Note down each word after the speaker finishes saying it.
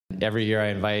every year I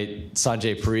invite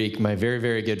Sanjay Parikh, my very,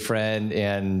 very good friend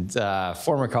and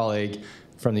former colleague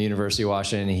from the University of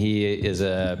Washington. He is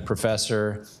a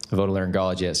professor of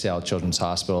otolaryngology at Seattle Children's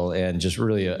Hospital and just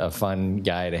really a fun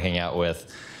guy to hang out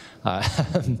with.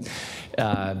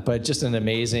 But just an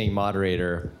amazing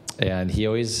moderator. And he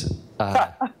always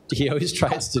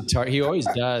tries to he always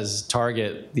does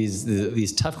target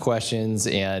these tough questions,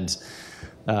 and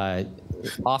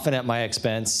often at my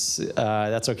expense.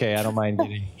 That's okay. I don't mind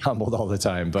getting humbled all the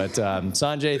time. But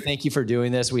Sanjay, thank you for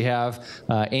doing this. We have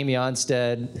Amy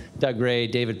Onstead, Doug Ray,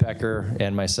 David Pecker,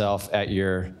 and myself at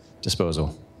your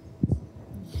disposal.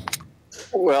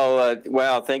 Well,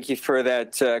 wow, thank you for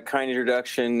that kind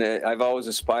introduction. I've always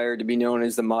aspired to be known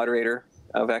as the moderator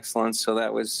of excellence, so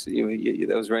that was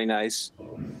very nice.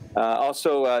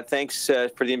 Also, thanks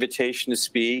for the invitation to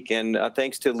speak, and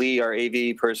thanks to Lee, our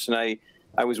AV person.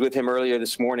 I was with him earlier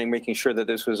this morning, making sure that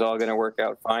this was all going to work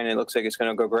out fine. It looks like it's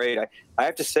going to go great. I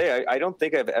have to say, I don't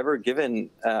think I've ever given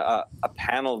a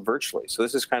panel virtually, so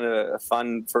this is kind of a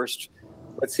fun first.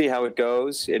 Let's see how it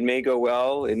goes. It may go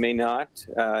well, it may not,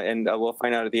 and we'll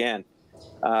find out at the end.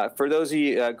 For those of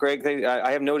you, Greg,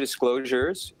 I have no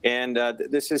disclosures, and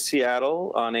this is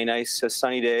Seattle on a nice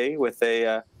sunny day with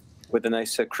a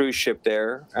nice cruise ship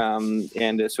there,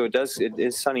 and so it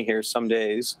is sunny here some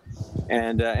days,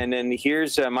 and then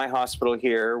here's my hospital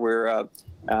here where I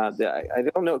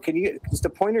don't know. Does the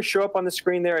pointer show up on the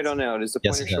screen there? I don't know. Does the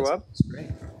pointer show up? That's great.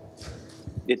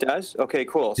 It does? Okay,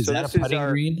 cool. Is so that this a putting is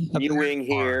our green new wing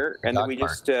here, and then we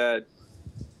just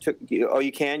took. Oh,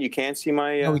 you can see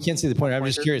my. Oh, we can't see the pointer. I'm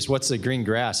just curious. What's the green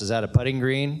grass? Is that a putting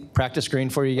green, practice green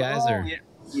for you guys? Oh, or? Yeah.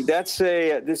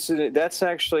 That's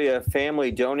actually a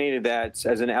family donated that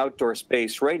as an outdoor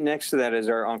space. Right next to that is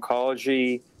our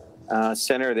oncology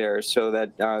center there, so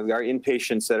that our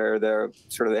inpatients that are there,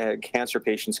 sort of the cancer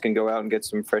patients, can go out and get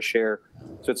some fresh air.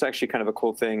 So it's actually kind of a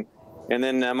cool thing. And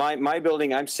then my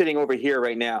building, I'm sitting over here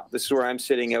right now. This is where I'm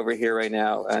sitting over here right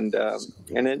now, and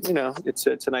it,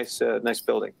 it's a nice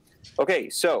building. Okay,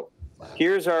 so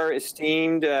here's our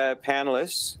esteemed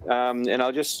panelists, and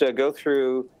I'll just go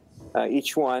through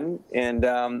each one. And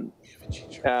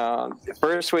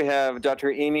first we have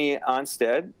Dr. Amy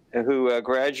Onstead, who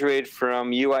graduated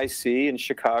from UIC in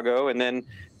Chicago, and then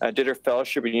did her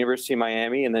fellowship at the University of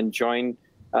Miami, and then joined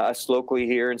us locally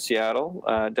here in Seattle.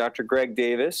 Dr. Greg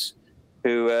Davis,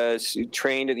 who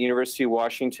trained at the University of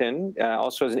Washington,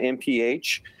 also as an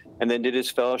MPH, and then did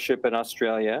his fellowship in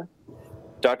Australia.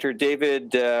 Dr.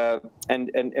 David,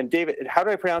 and David, how do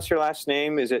I pronounce your last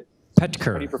name? Is it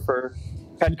Petker? What do you prefer?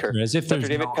 Petker. As if Dr. there's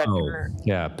David no Petker. O.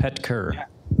 Yeah, Petker. Yeah.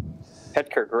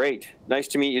 Petker, great. Nice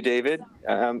to meet you, David.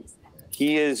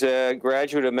 He is a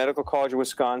graduate of Medical College of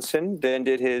Wisconsin, then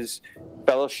did his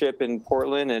fellowship in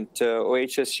Portland at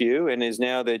OHSU, and is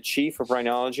now the chief of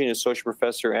rhinology and associate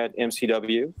professor at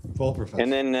MCW. Full professor.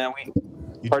 And then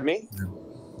pardon me?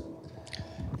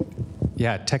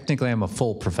 Yeah, technically I'm a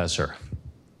full professor,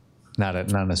 not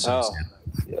an associate.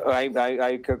 Oh,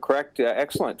 I correct.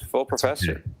 Excellent, full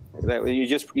professor. Okay.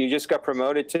 You just got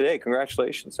promoted today.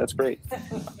 Congratulations. That's great.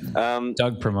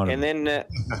 Doug promoted. And then.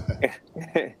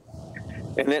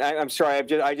 And then I'm sorry,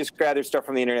 I just gathered stuff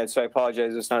from the internet, so I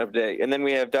apologize. It's not up to date. And then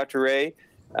we have Dr. Ray,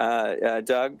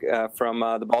 Doug from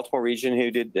the Baltimore region,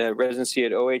 who did residency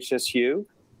at OHSU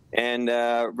and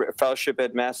fellowship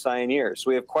at Mass Pioneer. So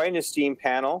we have quite an esteemed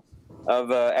panel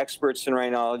of experts in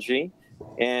rhinology.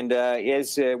 And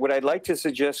what I'd like to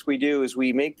suggest we do is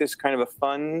we make this kind of a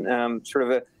fun, sort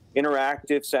of a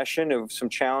interactive session of some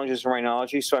challenges in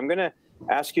rhinology. So I'm going to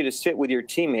ask you to sit with your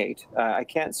teammate. I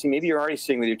can't see, maybe you're already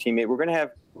sitting with your teammate. We're going to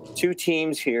have two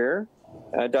teams here.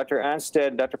 Dr.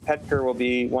 Onstead, Dr. Petker will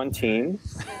be one team,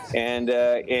 and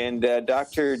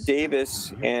Dr.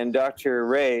 Davis and Dr.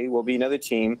 Ray will be another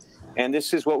team. And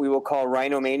this is what we will call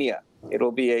Rhinomania.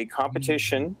 It'll be a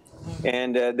competition,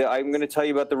 and I'm going to tell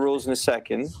you about the rules in a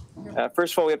second.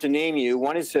 First of all, we have to name you.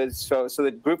 One is, so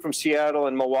the group from Seattle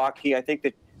and Milwaukee, I think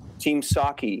the Team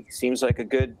Saki seems like a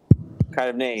good kind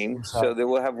of name. So that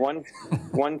we'll have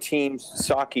one team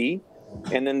Saki,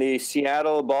 and then the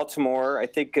Seattle, Baltimore, I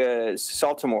think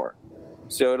Saltimore.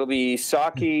 So it'll be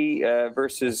Saki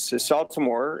versus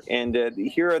Saltimore, and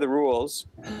here are the rules.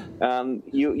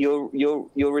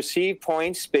 You'll receive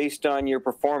points based on your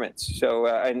performance. So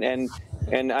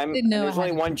there's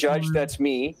only one judge, that's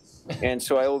me, and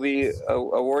so I will be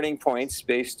awarding points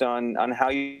based on how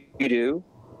you do.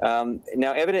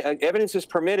 Now, evidence is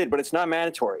permitted, but it's not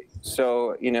mandatory.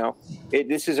 So,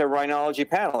 this is a rhinology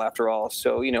panel after all.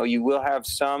 So, you will have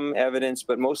some evidence,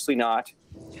 but mostly not.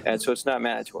 And so it's not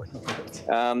mandatory.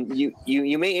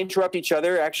 You may interrupt each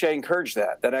other. Actually, I encourage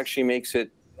that. That actually makes it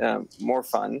more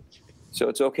fun. So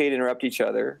it's okay to interrupt each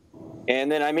other.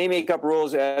 And then I may make up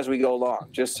rules as we go along,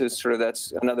 just as sort of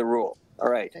that's another rule. All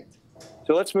right.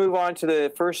 So let's move on to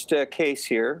the first case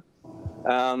here.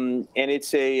 And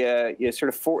it's a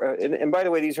sort of and by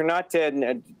the way, these are not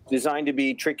designed to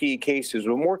be tricky cases,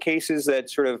 but more cases that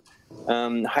sort of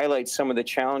highlight some of the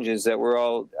challenges that we're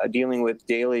all dealing with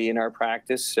daily in our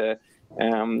practice.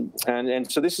 And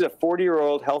so this is a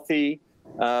 40-year-old healthy,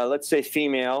 let's say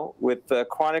female with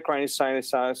chronic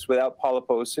rhinosinusitis without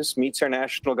polyposis, meets our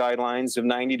national guidelines of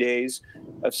 90 days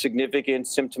of significant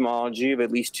symptomology of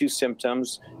at least 2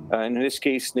 symptoms, in this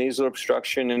case, nasal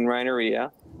obstruction and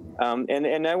rhinorrhea.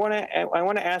 And I want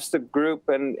to ask the group,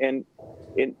 and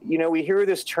we hear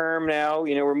this term now.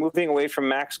 We're moving away from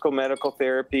maximal medical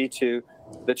therapy to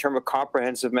the term of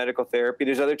comprehensive medical therapy.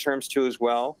 There's other terms too as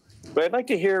well, but I'd like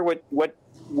to hear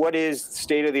what is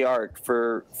state of the art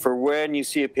for when you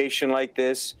see a patient like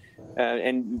this,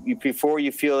 and before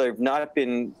you feel they've not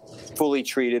been fully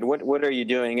treated. What are you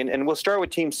doing? And we'll start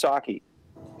with Team Saki.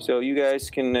 So you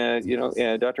guys can,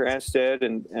 Dr. Anstead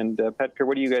and Petker,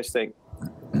 what do you guys think?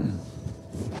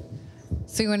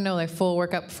 So you want to know like full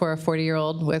workup for a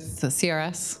 40-year-old with the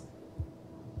CRS?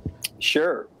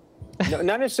 Sure. No,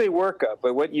 not necessarily workup,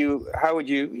 but how would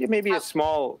you, maybe a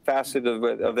small facet of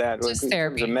that. Just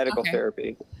therapy. Of medical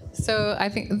therapy. So I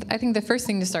think the first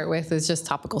thing to start with is just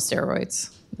topical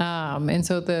steroids. And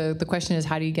so the question is,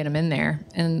 how do you get them in there?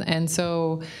 And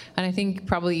I think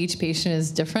probably each patient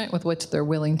is different with what they're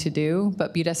willing to do,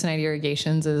 but budesonide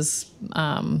irrigations is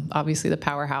obviously the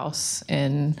powerhouse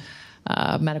in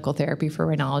medical therapy for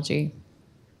rhinology.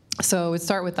 So we'd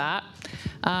start with that.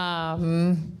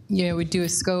 We'd do a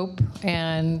scope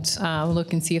and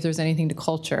look and see if there's anything to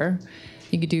culture.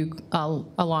 You could do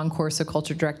a long course of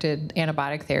culture-directed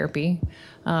antibiotic therapy,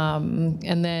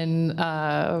 and then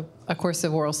a course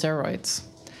of oral steroids.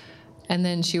 And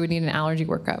then she would need an allergy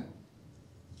workup.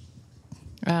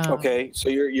 Okay, so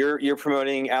you're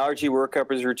promoting allergy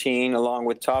workup as routine, along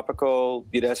with topical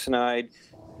budesonide,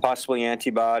 possibly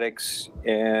antibiotics,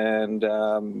 and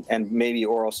maybe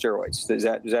oral steroids. Is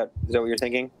that what you're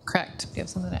thinking? Correct. Do you have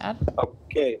something to add?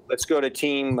 Okay, let's go to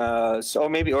team.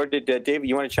 Did David,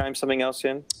 you want to chime something else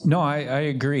in? No, I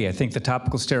agree. I think the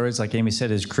topical steroids, like Amy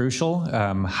said, is crucial.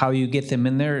 How you get them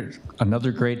in there,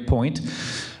 another great point.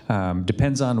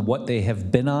 Depends on what they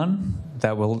have been on.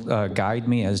 That will guide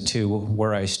me as to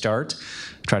where I start.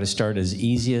 Try to start as the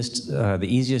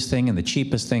easiest thing and the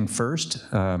cheapest thing first.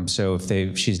 So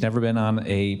if she's never been on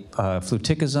a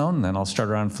fluticasone, then I'll start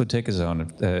her on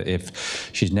fluticasone.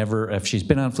 If she's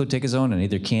been on fluticasone and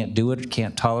either can't do it,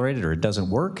 can't tolerate it, or it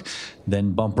doesn't work,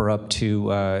 then bump her up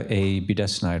to a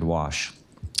budesonide wash.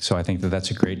 So I think that's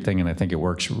a great thing, and I think it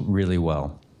works really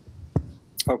well.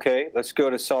 Okay, let's go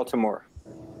to Saltimore.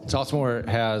 Saltimore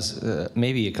has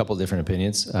maybe a couple different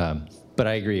opinions, but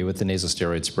I agree with the nasal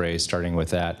steroid spray, starting with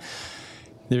that.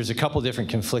 There's a couple different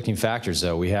conflicting factors,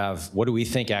 though. We have, what do we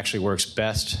think actually works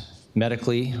best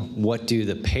medically? What do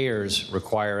the payers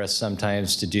require us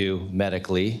sometimes to do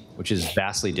medically, which is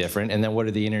vastly different? And then what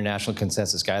do the international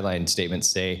consensus guideline statements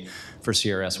say for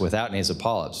CRS without nasal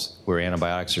polyps, where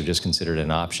antibiotics are just considered an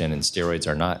option and steroids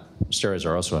are not? Steroids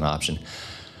are also an option.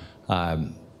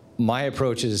 My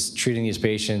approach is treating these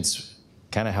patients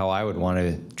kind of how I would want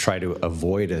to try to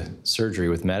avoid a surgery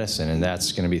with medicine, and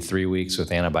that's going to be 3 weeks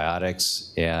with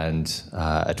antibiotics and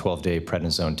a 12-day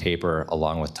prednisone taper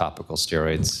along with topical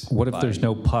steroids. What if there's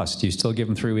no pus? Do you still give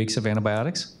them 3 weeks of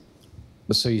antibiotics?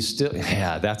 So you still,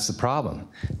 that's the problem.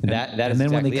 And then exactly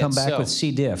when they come back with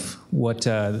C. diff,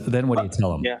 then what do you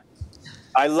tell them? Yeah.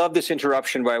 I love this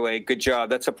interruption, by the way. Good job.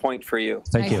 That's a point for you.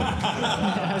 Thank you.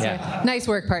 Yeah. Nice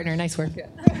work, partner. Nice work. Yeah.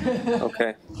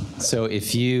 Okay. So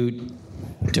if you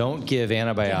don't give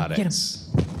antibiotics,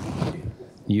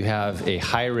 you have a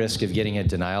high risk of getting a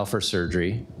denial for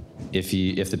surgery if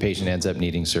the patient ends up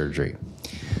needing surgery.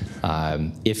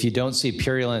 If you don't see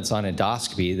purulence on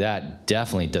endoscopy, that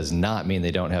definitely does not mean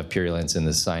they don't have purulence in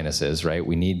the sinuses, right?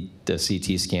 We need the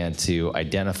CT scan to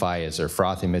identify is there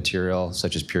frothy material,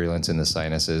 such as purulence in the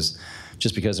sinuses.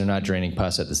 Just because they're not draining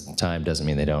pus at this time doesn't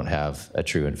mean they don't have a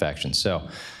true infection. So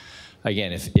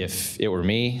again, if it were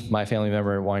me, my family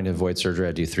member wanting to avoid surgery,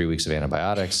 I'd do 3 weeks of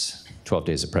antibiotics, 12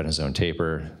 days of prednisone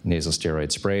taper, nasal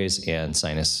steroid sprays, and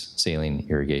sinus saline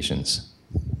irrigations.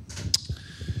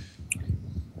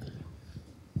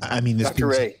 I mean, Dr.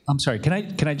 Ray. I'm sorry. Can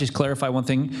I just clarify one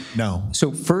thing? No.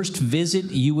 So first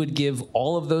visit, you would give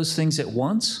all of those things at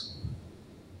once?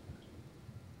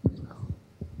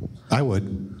 I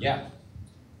would. Yeah.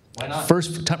 Why not?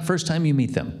 First time you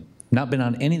meet them, not been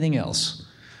on anything else,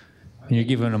 and you're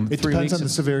giving them It 3 depends weeks. on the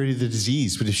severity of the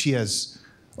disease, but if she has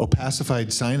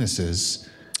opacified sinuses.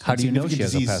 How do you know she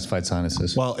has disease- opacified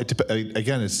sinuses? Well,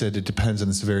 again, it said it depends on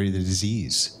the severity of the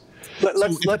disease.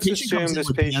 Let's assume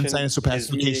this patient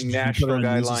is meeting national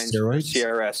guidelines for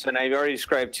CRS. And I've already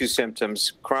described two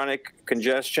symptoms, chronic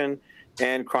congestion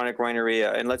and chronic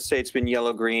rhinorrhea. And let's say it's been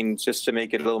yellow-green, just to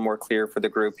make it a little more clear for the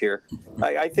group here.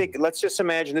 I think, let's just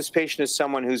imagine this patient is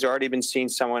someone who's already been seeing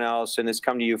someone else and has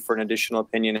come to you for an additional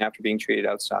opinion after being treated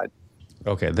outside.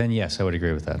 Okay, then yes, I would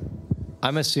agree with that.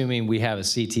 I'm assuming we have a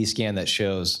CT scan that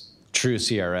shows true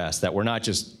CRS, that we're not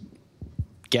just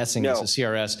guessing it's a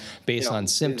CRS based on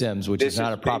symptoms, which is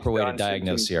not a proper way to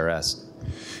diagnose CRS.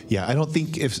 Yeah, I don't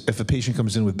think if a patient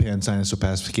comes in with pan-sinus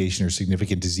opacification or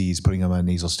significant disease, putting them on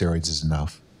nasal steroids is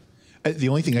enough. The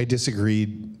only thing I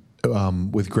disagreed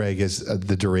with Greg is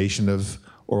the duration of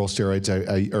oral steroids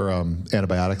or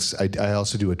antibiotics. I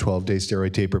also do a 12-day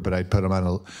steroid taper, but I'd put them on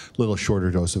a little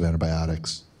shorter dose of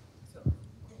antibiotics.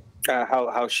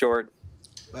 How short?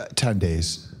 10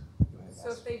 days.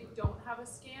 So if they don't have a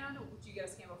scan, would you get a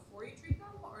scan before you treat them,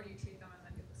 or do you treat them and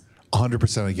then get the scan?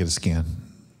 100% I get a scan.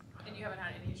 And you haven't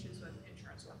had any issues with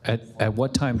insurance? At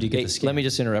what time do you get the scan? Let me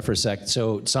just interrupt for a sec.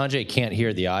 So Sanjay can't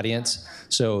hear the audience.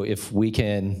 So if we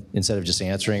can, instead of just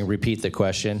answering, repeat the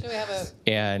question.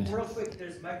 And real quick,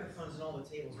 there's microphones on all the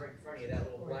tables right in front of you.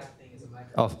 That little black thing is a microphone.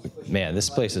 oh man, this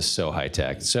place is so high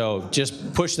tech. So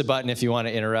just push the button if you want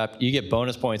to interrupt. You get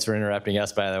bonus points for interrupting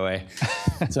us, by the way.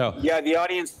 So yeah, the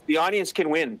audience can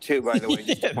win too, by the way.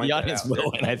 Just to point the that audience out.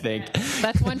 will win, I think.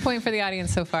 That's 1 point for the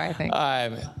audience so far, I think.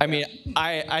 I mean,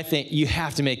 I think you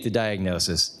have to make the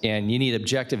diagnosis, and you need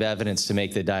objective evidence to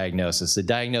make the diagnosis. The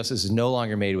diagnosis is no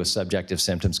longer made with subjective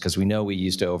symptoms because we know we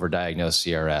used to overdiagnose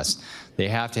CRS. They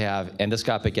have to have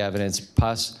endoscopic evidence,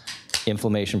 pus,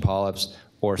 inflammation, polyps,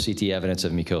 or CT evidence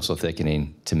of mucosal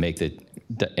thickening to make the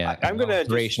I'm going to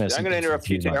duration of interrupt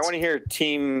you. symptoms. I want to hear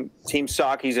Team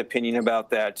Saki's opinion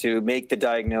about that to make the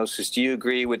diagnosis. Do you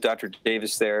agree with Dr.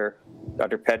 Davis there,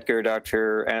 Dr. Petker,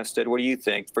 Dr. Anstead? What do you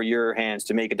think for your hands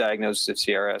to make a diagnosis of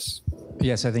CRS?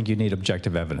 Yes, I think you need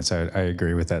objective evidence. I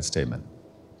agree with that statement.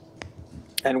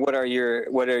 And what are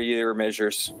your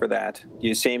measures for that?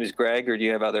 You same as Greg, or do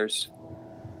you have others?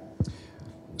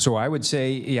 So I would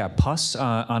say, yeah, pus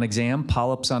on exam,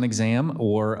 polyps on exam,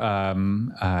 or a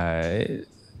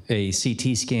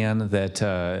CT scan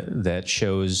that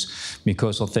shows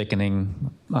mucosal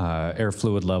thickening, air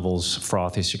fluid levels,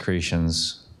 frothy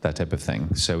secretions, that type of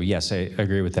thing. So yes, I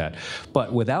agree with that.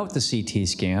 But without the CT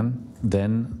scan,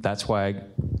 then that's why I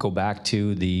go back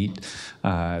to the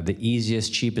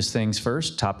easiest, cheapest things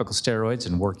first, topical steroids,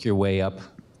 and work your way up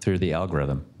through the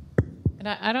algorithm.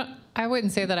 And I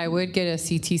wouldn't say that I would get a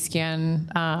CT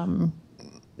scan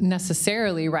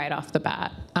necessarily right off the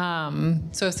bat.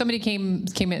 So if somebody came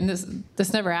in,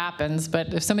 this never happens,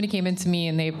 but if somebody came into me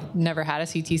and they've never had a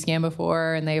CT scan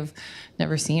before and they've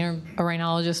never seen a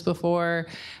rhinologist before,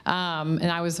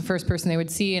 and I was the first person they would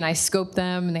see, and I scoped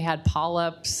them and they had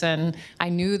polyps and I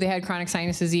knew they had chronic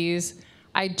sinus disease,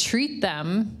 I'd treat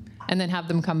them and then have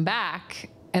them come back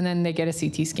and then they get a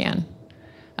CT scan.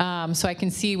 So I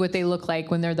can see what they look like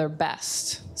when they're their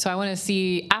best. So I want to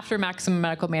see, after maximum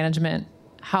medical management,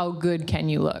 how good can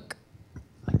you look?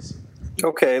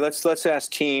 Okay, let's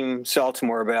ask Team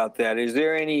Saltimore about that. Is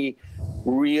there any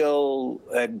real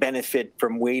benefit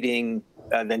from waiting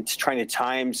than trying to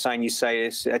time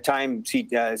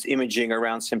sinusitis, imaging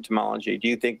around symptomology? Do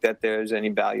you think that there's any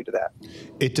value to that?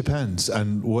 It depends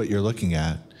on what you're looking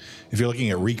at. If you're looking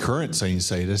at recurrent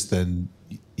sinusitis, then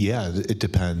yeah, it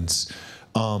depends.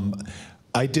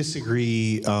 I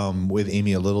disagree with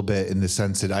Amy a little bit in the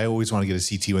sense that I always want to get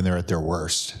a CT when they're at their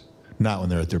worst, not when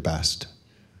they're at their best.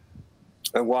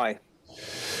 Why?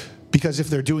 Because if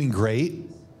they're doing great,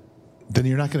 then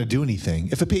you're not going to do anything.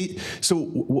 So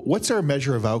what's our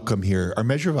measure of outcome here? Our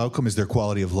measure of outcome is their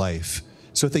quality of life.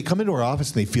 So if they come into our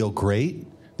office and they feel great,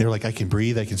 they're like, I can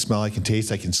breathe, I can smell, I can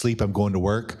taste, I can sleep, I'm going to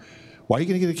work. Why are you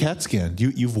going to get a CAT scan?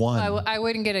 You've won. I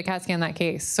wouldn't get a CAT scan in that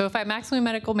case. So if I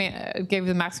gave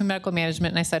the maximum medical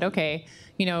management and I said, okay,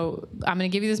 I'm going to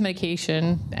give you this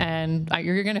medication and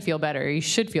you're going to feel better. You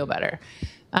should feel better.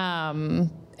 And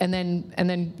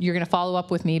then you're going to follow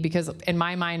up with me, because in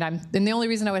my mind, and the only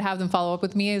reason I would have them follow up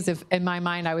with me is if in my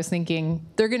mind I was thinking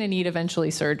they're going to need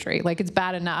eventually surgery. Like, it's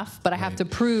bad enough, but I have to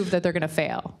prove that they're going to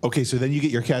fail. Okay, so then you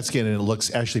get your CAT scan and it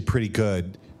looks actually pretty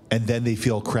good, and then they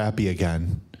feel crappy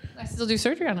again. I still do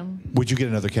surgery on them. Would you get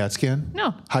another CAT scan?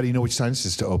 No. How do you know which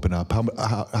sinuses to open up?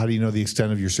 How do you know the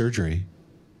extent of your surgery?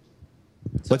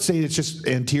 Let's say it's just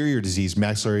anterior disease,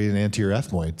 maxillary and anterior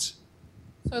ethmoids.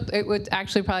 So it would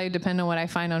actually probably depend on what I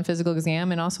find on physical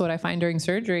exam and also what I find during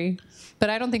surgery. But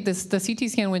I don't think the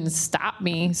CT scan wouldn't stop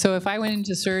me. So if I went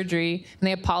into surgery and they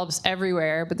have polyps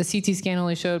everywhere, but the CT scan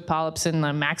only showed polyps in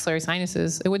the maxillary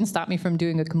sinuses, it wouldn't stop me from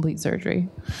doing a complete surgery.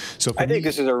 So I think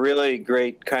this is a really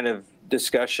great kind of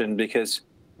discussion because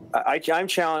I'm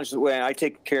challenged when I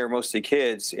take care of most of the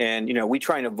kids, and we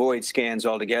try and avoid scans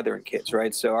altogether in kids,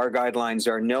 right? So our guidelines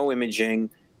are no imaging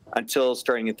until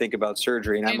starting to think about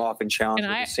surgery, and I'm often challenged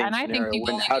with the same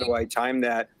scenario. How do I time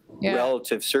that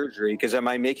relative surgery? Because am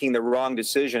I making the wrong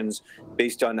decisions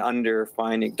based on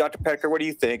underfinding? Dr. Pecker, what do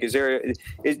you think?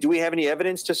 Do we have any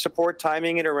evidence to support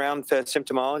timing it around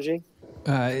symptomology?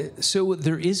 So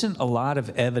there isn't a lot of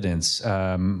evidence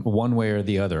one way or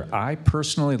the other. I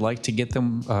personally like to get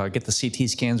the CT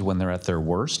scans when they're at their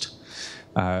worst.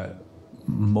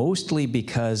 Mostly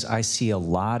because I see a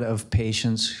lot of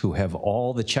patients who have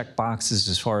all the check boxes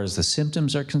as far as the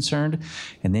symptoms are concerned,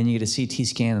 and then you get a CT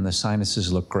scan and the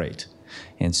sinuses look great.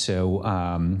 And so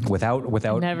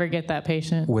without never get that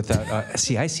patient.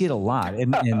 See, I see it a lot,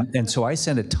 and so I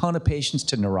send a ton of patients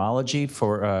to neurology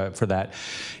for that.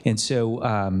 And so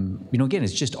again,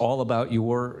 it's just all about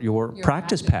your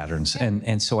practice patterns,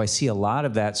 and so I see a lot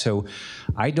of that. So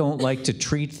I don't like to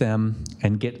treat them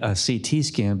and get a CT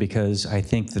scan because I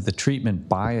think that the treatment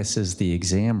biases the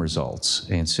exam results,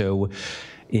 and so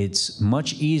it's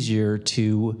much easier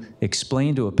to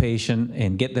explain to a patient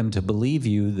and get them to believe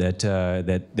you that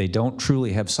that they don't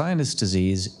truly have sinus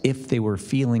disease if they were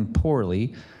feeling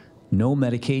poorly, no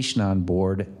medication on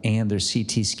board, and their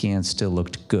CT scan still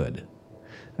looked good.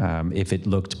 If it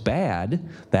looked bad,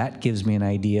 that gives me an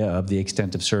idea of the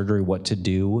extent of surgery, what to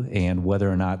do, and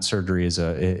whether or not surgery is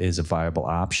a viable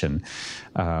option.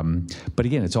 But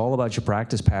again, it's all about your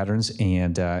practice patterns,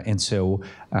 and so.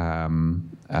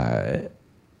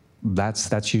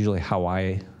 That's usually how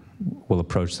I will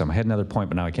approach them. I had another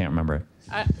point, but now I can't remember it.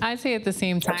 I say at the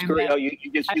same time. That's great.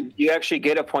 You actually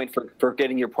get a point for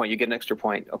getting your point. You get an extra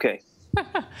point. Okay.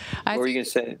 What were you going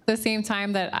to say? At the same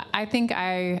time that I think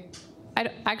I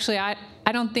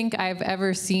don't think I've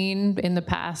ever seen in the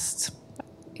past.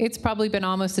 It's probably been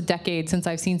almost a decade since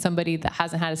I've seen somebody that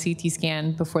hasn't had a CT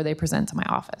scan before they present to my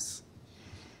office.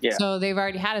 Yeah. So they've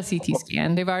already had a CT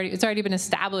scan. It's already been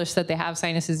established that they have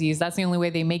sinus disease. That's the only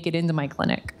way they make it into my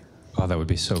clinic. Oh, that would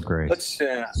be so great.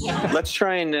 Let's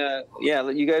try and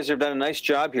you guys have done a nice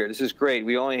job here. This is great.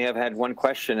 We only have had one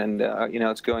question, and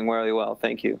it's going really well.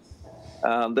 Thank you.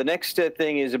 The next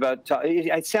thing is about.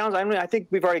 It sounds. I think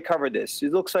we've already covered this.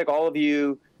 It looks like all of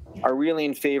you are really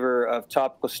in favor of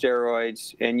topical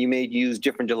steroids, and you may use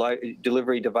different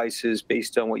delivery devices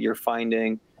based on what you're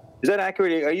finding. Is that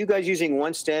accurate? Are you guys using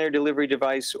one standard delivery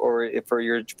device, or for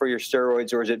your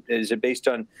steroids, or is it based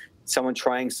on someone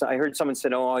trying? I heard someone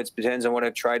said, "Oh, it depends on what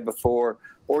I've tried before."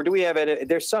 Or do we have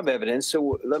there's some evidence?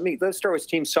 So let's start with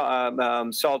Team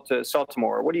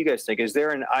Saltimore. What do you guys think? Is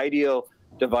there an ideal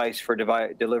device for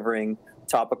delivering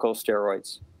topical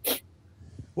steroids?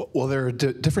 Well, there are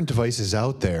different devices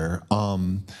out there,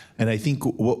 and I think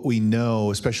what we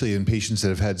know, especially in patients that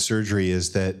have had surgery,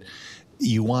 is that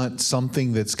you want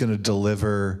something that's going to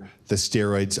deliver the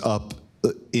steroids up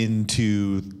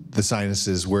into the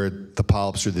sinuses where the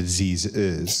polyps or the disease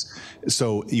is.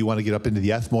 So you want to get up into the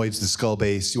ethmoids, the skull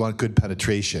base. You want good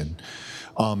penetration.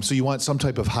 So you want some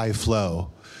type of high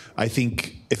flow. I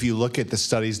think if you look at the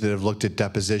studies that have looked at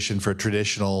deposition for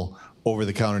traditional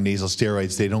over-the-counter nasal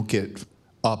steroids, they don't get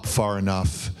up far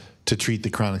enough to treat the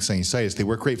chronic sinusitis. They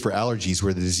work great for allergies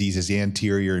where the disease is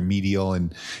anterior and medial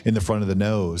and in the front of the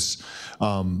nose.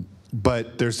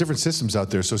 But there's different systems out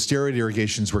there. So steroid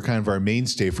irrigations were kind of our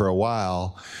mainstay for a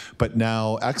while, but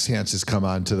now Xhance has come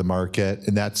onto the market,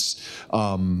 and that's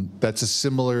a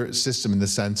similar system in the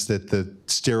sense that the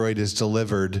steroid is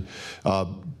delivered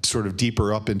sort of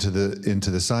deeper up into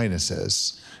the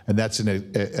sinuses, and that's an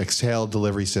exhaled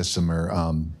delivery system, or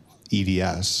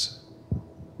EDS.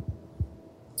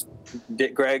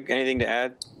 Greg, anything to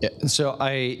add? Yeah, so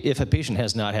if a patient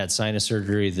has not had sinus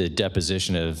surgery, the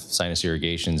deposition of sinus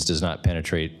irrigations does not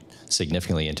penetrate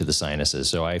significantly into the sinuses.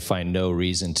 So I find no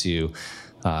reason to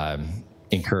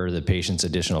incur the patient's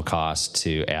additional cost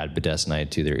to add budesonide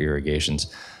to their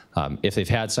irrigations. If they've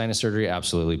had sinus surgery,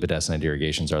 absolutely budesonide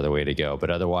irrigations are the way to go. But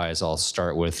otherwise, I'll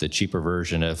start with the cheaper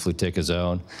version of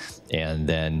fluticasone, and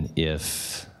then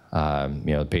if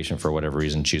the patient, for whatever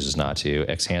reason, chooses not to,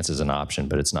 Xhance is an option,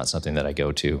 but it's not something that I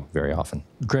go to very often.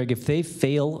 Greg, if they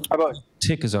fail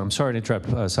fluticasone, I'm sorry to interrupt,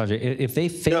 Sanjay. If they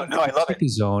fail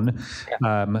fluticasone,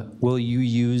 will you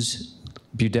use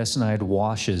budesonide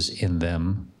washes in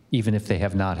them, even if they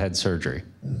have not had surgery?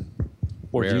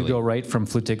 Or do you go right from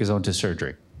fluticasone to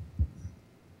surgery?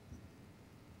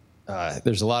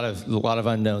 There's a lot of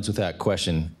unknowns with that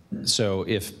question. So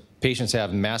if patients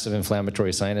have massive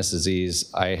inflammatory sinus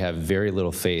disease, I have very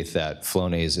little faith that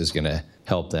Flonase is going to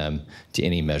help them to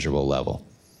any measurable level.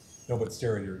 No, but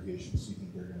steroid irrigations, do you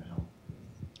think they're going to help?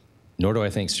 Nor do I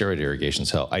think steroid irrigations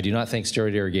help. I do not think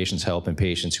steroid irrigations help in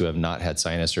patients who have not had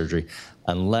sinus surgery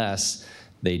unless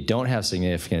they don't have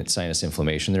significant sinus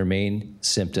inflammation. Their main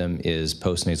symptom is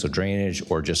postnasal drainage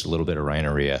or just a little bit of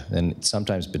rhinorrhea. And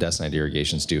sometimes budesonide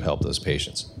irrigations do help those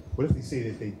patients. What if they say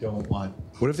that they don't want,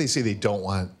 what if they say they don't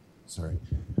want, sorry,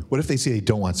 what if they say they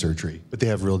don't want surgery, but they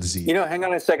have real disease? You know, hang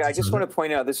on a second. I just want to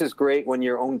point out, this is great when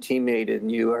your own teammate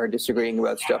and you are disagreeing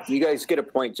about stuff. You guys get a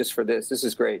point just for this. This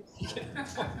is great.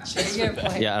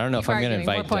 Yeah, I don't know if I'm going to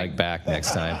invite Doug back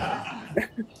next time.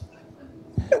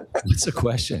 What's the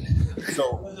question?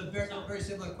 So it was a very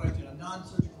similar question. A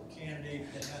non-surgical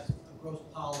candidate that has gross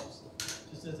polyps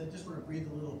just says, I just want to breathe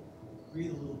a little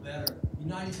better. You're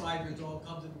 95 years old,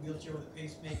 comes in a wheelchair with a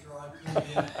pacemaker on,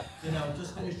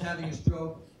 just finished having a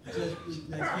stroke. Says,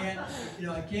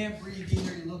 I can't breathe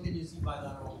either. You look and you see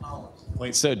bilateral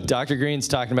polyps. So Dr. Green's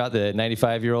talking about the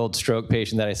 95-year-old stroke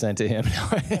patient that I sent to him.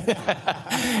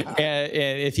 and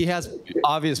if he has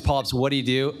obvious polyps, what do you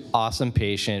do? Awesome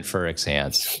patient for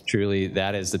Xhance. Truly,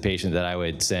 that is the patient that I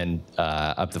would send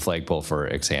up the flagpole for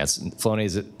Xhance.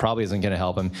 Flonase probably isn't going to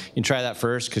help him. You can try that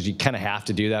first because you kind of have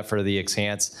to do that for the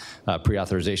Xhance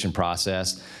pre-authorization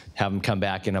process. Have them come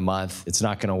back in a month. It's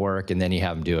not going to work, and then you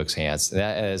have them do Xhance.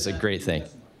 That is a great thing.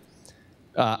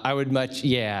 I would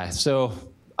So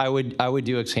I would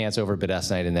do Xhance over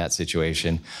budesonide in that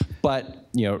situation, but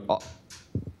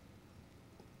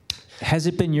Has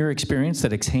it been your experience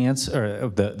that Xhance, or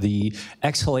the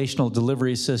exhalational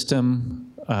delivery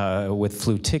system with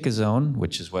fluticasone,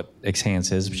 which is what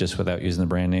Xhance is, just without using the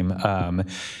brand name,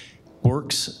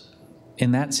 works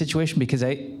in that situation? Because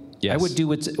I would do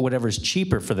whatever's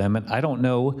cheaper for them, and I don't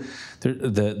know.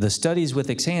 The studies with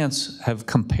Xhance have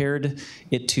compared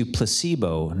it to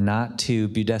placebo, not to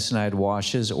budesonide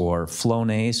washes or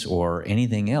Flonase or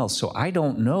anything else. So I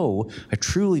don't know. I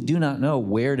truly do not know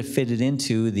where to fit it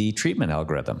into the treatment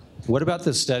algorithm. What about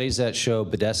the studies that show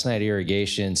budesonide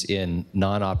irrigations in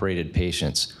non-operated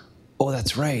patients? Oh,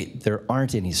 that's right. There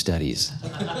aren't any studies.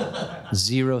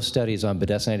 0 studies on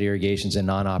budesonide irrigations in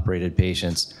non-operated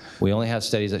patients. We only have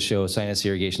studies that show sinus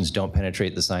irrigations don't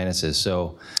penetrate the sinuses.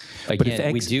 So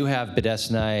again, we do have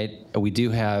budesonide, we do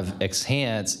have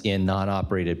Xhance in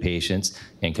non-operated patients,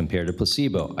 and compared to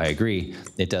placebo, I agree,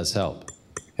 it does help.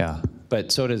 Yeah.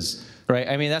 But so does, right?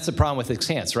 I mean, that's the problem with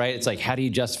Xhance, right? It's like, how do you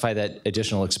justify that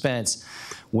additional expense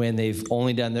when they've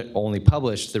only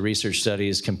published the research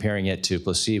studies comparing it to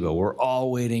placebo? We're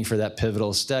all waiting for that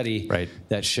pivotal study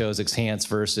that shows Xhance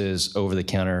versus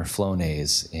over-the-counter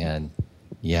Flonase. And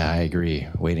yeah, I agree,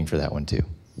 waiting for that one too.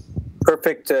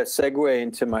 Perfect segue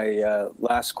into my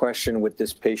last question with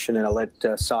this patient, and I'll let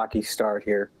Saki start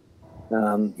here.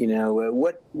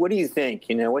 What do you think?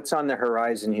 What's on the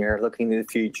horizon here, looking to the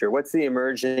future? What's the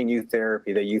emerging new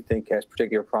therapy that you think has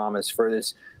particular promise for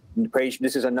this patient?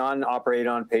 This is a non-operated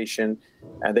on patient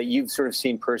that you've sort of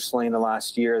seen personally in the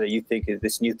last year that you think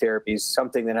this new therapy is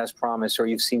something that has promise, or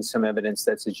you've seen some evidence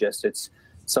that suggests it's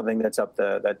something that's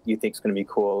that you think is going to be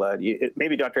cool.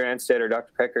 Maybe Dr. Anstead or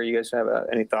Dr. Pecker, you guys have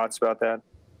any thoughts about that?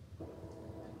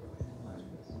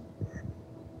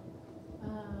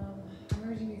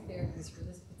 Emerging new therapies for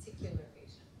this particular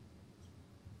patient.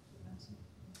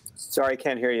 Sorry, I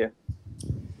can't hear you.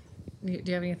 Do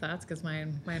you have any thoughts? Because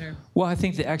mine are. Well, I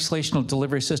think the exhalational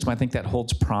delivery system, I think that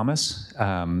holds promise.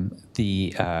 Again,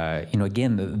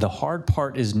 the hard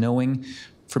part is knowing,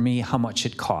 for me, how much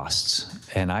it costs.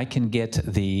 And I can get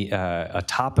a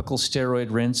topical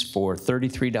steroid rinse for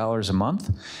 $33 a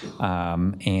month.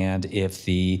 And if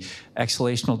the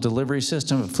exhalational delivery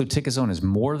system of fluticasone is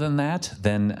more than that,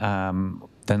 then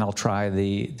I'll try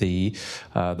the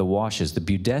washes. The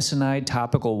budesonide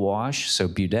topical wash, so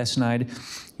budesonide,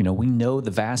 we know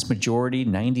the vast majority,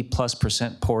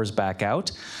 90+% pours back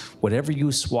out. Whatever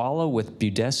you swallow with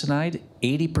budesonide,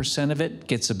 80% of it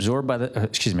gets absorbed by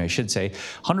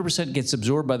 100% gets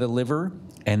absorbed by the liver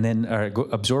and then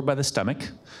absorbed by the stomach,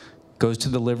 goes to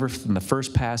the liver from the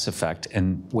first pass effect,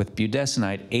 and with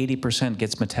budesonide, 80%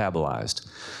 gets metabolized.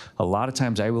 A lot of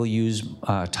times I will use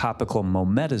topical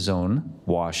mometasone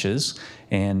washes,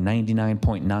 and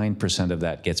 99.9% of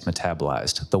that gets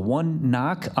metabolized. The one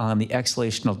knock on the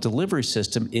exhalational delivery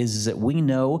system is that we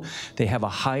know they have a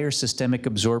higher systemic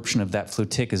absorption of that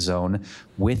fluticasone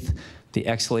with the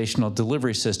exhalational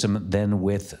delivery system than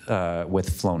with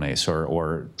Flonase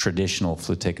or traditional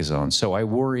fluticasone. So I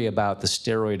worry about the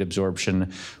steroid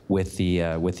absorption with the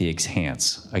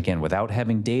Xhance. Again, without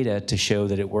having data to show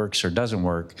that it works or doesn't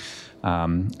work.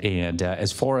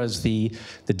 As far as the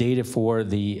data for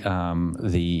the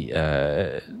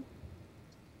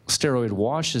steroid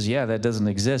washes, yeah, that doesn't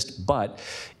exist, but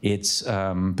it's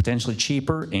potentially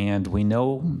cheaper, and we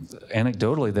know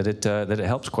anecdotally that it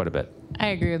helps quite a bit. I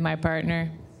agree with my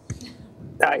partner.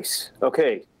 Nice.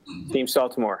 Okay, Team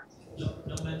Saltimore.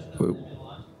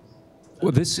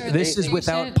 Well, this is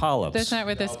without polyps. That's not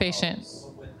with this patient.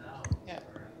 Yeah.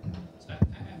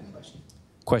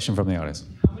 Question from the audience.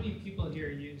 How many people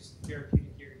here use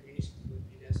therapeutic irrigation with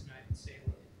budesonide and saline?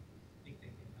 Think they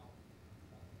can help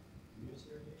use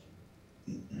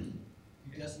irrigation?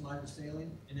 Budesonide or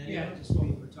saline? Yeah, just what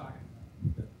we're talking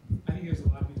about. I think there's a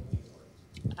lot of people who use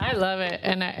it. I love it,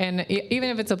 and even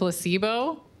if it's a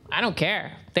placebo, I don't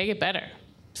care. They get better.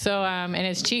 So and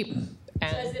it's cheap. So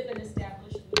has it been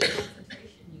established what concentration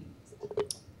you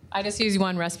use? I just use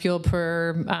 1 Respule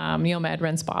per Neomed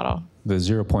rinse bottle. The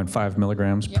 0.5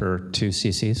 milligrams per 2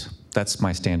 cc's. That's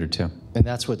my standard too. And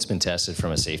that's what's been tested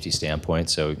from a safety standpoint.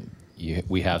 So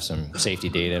we have some safety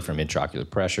data from intraocular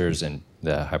pressures and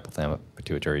the hypothalamic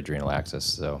pituitary adrenal axis.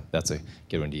 So that's a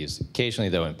good one to use. Occasionally,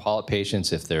 though, in polyp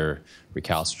patients, if they're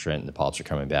recalcitrant and the polyps are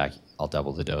coming back, I'll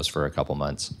double the dose for a couple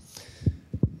months.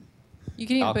 You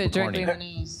can even put it directly in the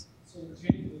nose. So we're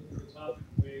changing the topic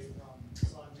away from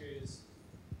Sanjay's.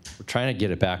 We're trying to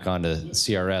get it back onto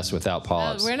CRS without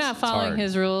polyps. We're not It's following hard.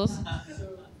 his rules.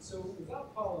 So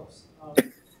without polyps,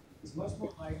 is much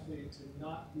more likely to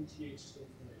not be TH2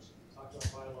 inflammation. We talked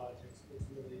about biologics, which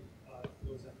really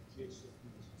goes after TH2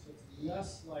 inflammation. So it's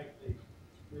less likely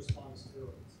to respond to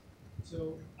steroids.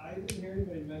 So I didn't hear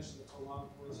anybody mention the prolonged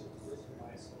course of erythromycin.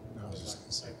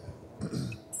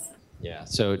 Yeah,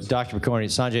 so Dr.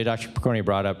 Picorni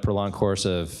brought up prolonged course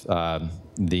of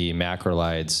the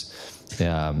macrolides.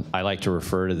 I like to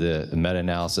refer to the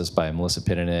meta-analysis by Melissa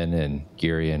Pittinen and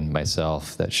Geary and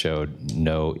myself that showed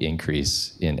no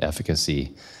increase in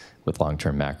efficacy with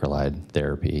long-term macrolide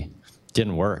therapy.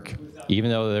 Didn't work, even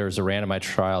though there was a randomized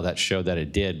trial that showed that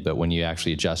it did, but when you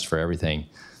actually adjust for everything,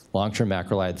 long-term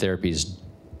macrolide therapies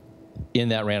in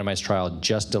that randomized trial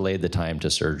just delayed the time to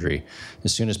surgery.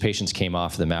 As soon as patients came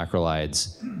off the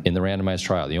macrolides in the randomized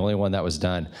trial, the only one that was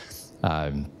done,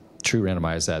 true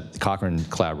randomized, that the Cochrane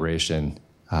collaboration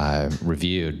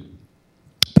reviewed,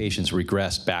 patients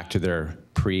regressed back to their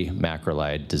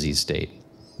pre-macrolide disease state.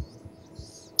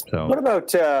 So, what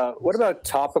about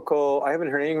topical? I haven't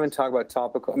heard anyone talk about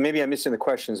topical. Maybe I'm missing the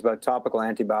questions about topical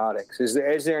antibiotics. Is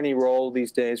there any role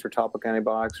these days for topical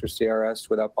antibiotics for CRS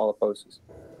without polyposis?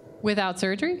 Without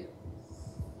surgery?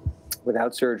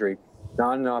 Without surgery,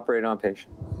 non-operated on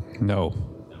patient. No.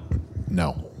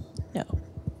 No. No.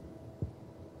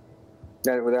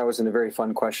 That wasn't a very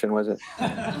fun question, was it?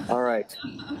 All right,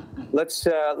 let's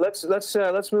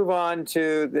move on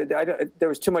to there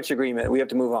was too much agreement. We have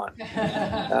to move on.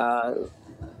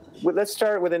 Let's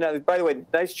start with another. By the way,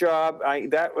 nice job. I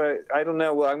don't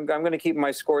know. Well, I'm going to keep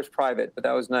my scores private, but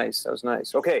that was nice. That was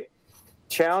nice. Okay,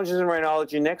 challenges in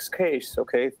rhinology. Next case.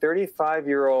 Okay,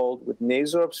 35-year-old with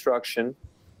nasal obstruction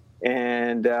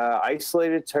and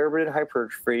isolated turbinate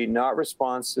hypertrophy, not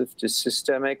responsive to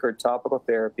systemic or topical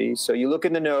therapy. So you look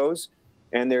in the nose,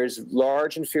 and there's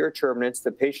large inferior turbinates.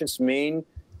 The patient's main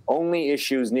only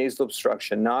issue is nasal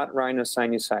obstruction, not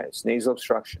rhinosinusitis, nasal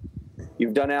obstruction.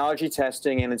 You've done allergy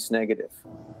testing, and it's negative.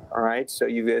 All right, so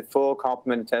you've had full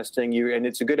complement of testing, and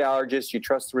it's a good allergist. You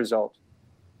trust the result.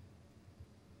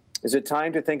 Is it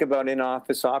time to think about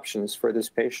in-office options for this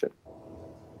patient?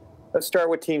 Let's start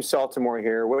with Team Saltimore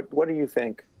here. What do you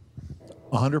think?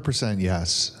 100%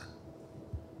 yes.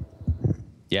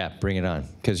 yeah, bring it on,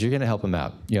 because you're going to help them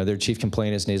out. You know, their chief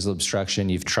complaint is nasal obstruction.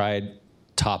 You've tried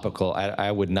topical. I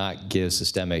would not give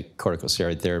systemic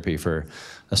corticosteroid therapy for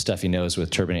a stuffy nose with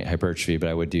turbinate hypertrophy, but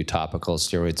I would do topical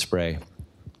steroid spray.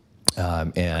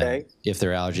 And if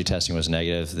their allergy testing was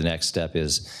negative, the next step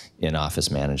is in-office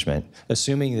management,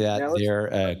 assuming that they're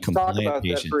a compliant patient. Talk about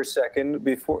that for a second.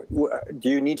 Before, do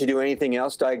you need to do anything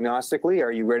else diagnostically?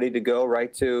 Are you ready to go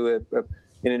right to an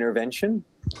intervention?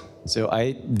 So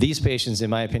these patients, in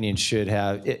my opinion, should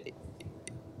have,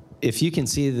 if you can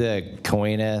see the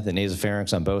choana, the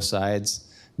nasopharynx on both sides,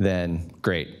 then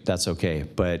great, that's okay.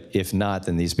 But if not,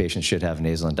 then these patients should have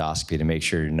nasal endoscopy to make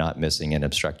sure you're not missing an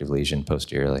obstructive lesion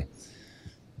posteriorly.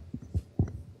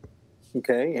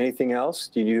 Okay, anything else?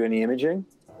 Do you do any imaging?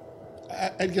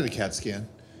 I'd get a CAT scan.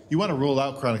 You want to rule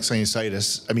out chronic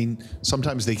sinusitis. I mean,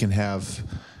 sometimes they can have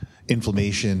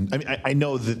inflammation. I mean, I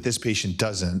know that this patient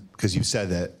doesn't because you said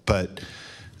that, but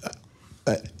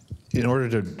in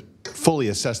order to fully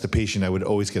assess the patient, I would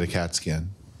always get a CAT scan.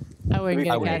 I wouldn't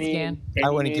get a CAT scan. I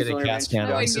wouldn't get a CAT scan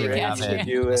I wouldn't get a CAT scan.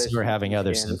 unless you were having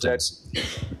other symptoms.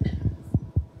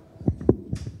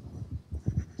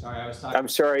 Sorry, I was talking. I'm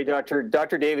sorry,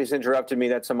 Dr. Davies interrupted me.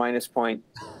 That's a minus point.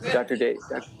 Dr. Davies.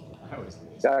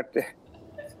 Doctor.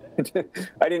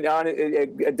 I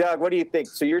didn't. Doug, what do you think?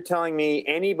 So you're telling me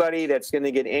anybody that's going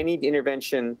to get any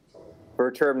intervention for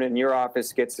a turbinate in your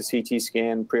office gets the CT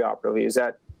scan preoperatively? Is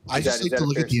that? I just like to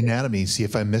look at the anatomy, see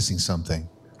if I'm missing something.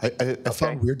 I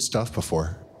found weird stuff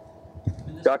before.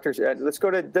 Doctors, let's go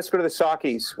to the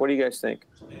Sakis. What do you guys think?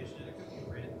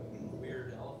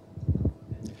 We're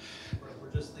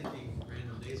just thinking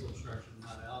random nasal obstruction,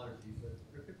 not allergy, but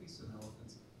there could be some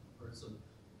elephants or some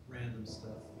random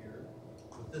stuff here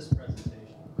with this presentation.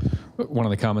 One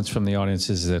of the comments from the audience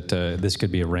is that this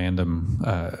could be a random,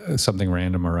 something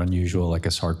random or unusual, like a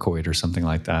sarcoid or something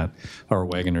like that, or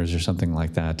Wegener's or something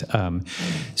like that.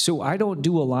 So I don't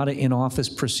do a lot of in-office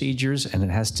procedures, and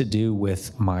it has to do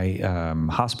with my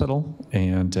hospital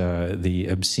and the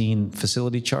obscene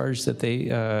facility charge that they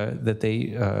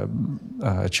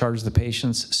charge the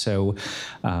patients. So.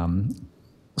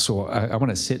 So I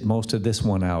want to sit most of this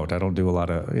one out. I don't do a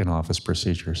lot of in-office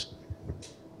procedures.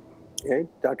 Okay,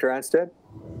 Dr. Anstead?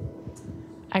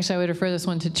 Actually, I would refer this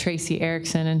one to Tracy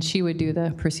Erickson, and she would do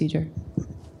the procedure.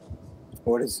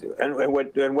 What does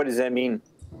that mean?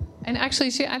 And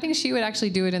actually, I think she would actually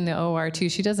do it in the OR too.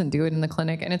 She doesn't do it in the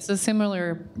clinic, and it's a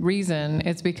similar reason.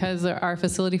 It's because our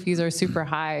facility fees are super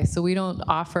high, so we don't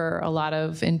offer a lot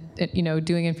of,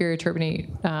 doing inferior turbinate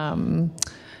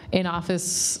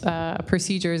in-office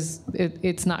procedures.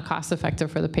 It's not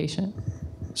cost-effective for the patient.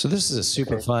 So this is a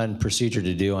super fun procedure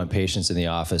to do on patients in the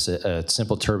office, a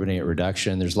simple turbinate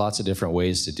reduction. There's lots of different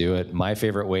ways to do it. My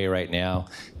favorite way right now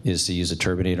is to use a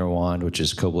turbinator wand, which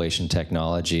is coblation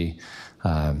technology.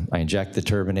 I inject the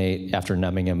turbinate after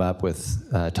numbing him up with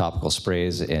topical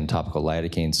sprays and topical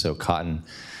lidocaine, so cotton.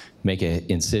 Make an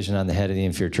incision on the head of the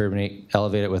inferior turbinate,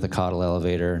 elevate it with a caudal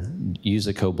elevator, use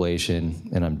a coblation,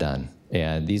 and I'm done.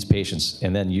 And these patients,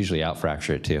 and then usually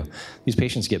outfracture it too. These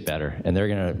patients get better, and they're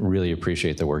going to really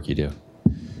appreciate the work you do.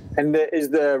 And is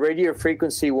the radio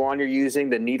frequency wand you're using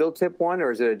the needle tip one,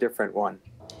 or is it a different one?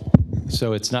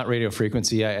 So it's not radio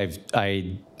frequency.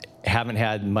 I haven't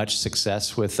had much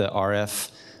success with the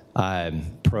RF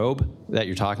probe that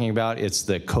you're talking about. It's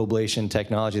the coblation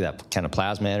technology, that kind of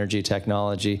plasma energy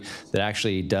technology that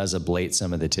actually does ablate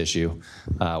some of the tissue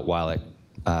while it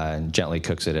gently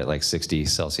cooks it at like 60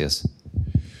 Celsius.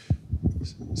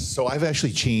 So I've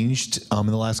actually changed in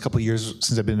the last couple of years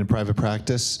since I've been in private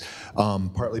practice,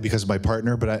 partly because of my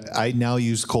partner, but I now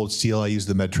use cold steel. I use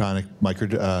the Medtronic micro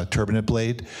turbinate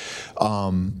blade.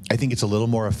 I think it's a little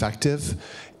more effective,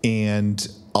 and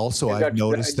also I've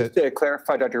noticed that. Just to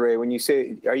clarify, Dr. Ray, when you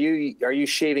say, are you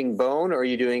shaving bone, or are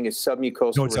you doing a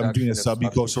submucosal resection? No, I'm doing a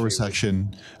submucosal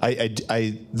resection.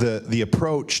 The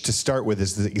approach to start with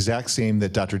is the exact same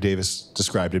that Dr. Davis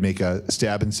described. I make a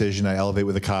stab incision, I elevate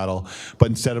with a caudal, but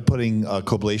instead of putting a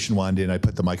coblation wand in, I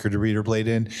put the microderritor blade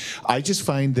in. I just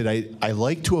find that I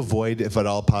like to avoid, if at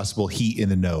all possible, heat in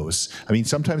the nose. I mean,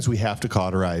 sometimes we have to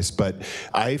cauterize, but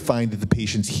I find that the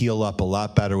patients heal up a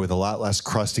lot better with a lot less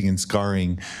crusting and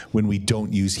scarring when we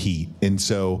don't use heat. And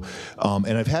so,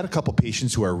 and I've had a couple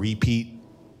patients who are repeat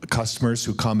customers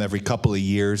who come every couple of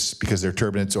years because their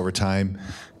turbinates over time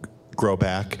grow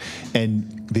back.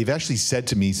 And they've actually said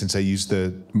to me, since I use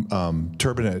the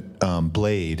turbinate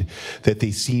blade, that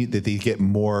they see that they get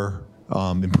more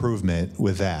improvement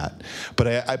with that.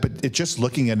 But but just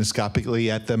looking endoscopically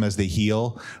at them as they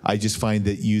heal, I just find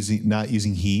that not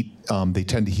using heat, they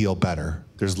tend to heal better.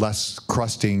 There's less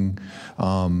crusting,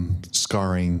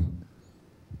 scarring.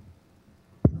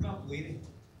 What about bleeding?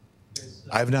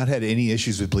 I've not had any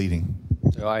issues with bleeding.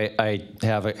 So I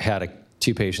have had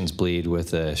two patients bleed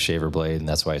with a shaver blade, and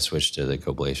that's why I switched to the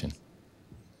coblation.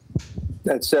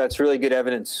 That's really good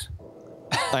evidence.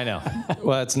 I know.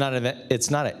 Well, it's not an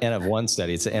N of one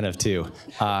study; it's an N of two.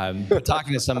 But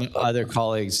talking to some other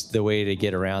colleagues, the way to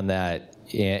get around that,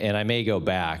 and I may go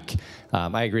back.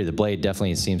 I agree. The blade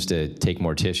definitely seems to take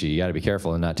more tissue. You got to be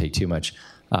careful and not take too much.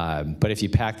 But if you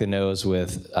pack the nose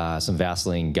with some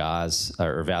Vaseline gauze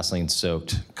or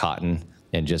Vaseline-soaked cotton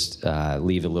and just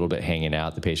leave a little bit hanging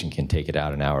out, the patient can take it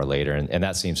out an hour later, and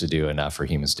that seems to do enough for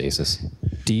hemostasis.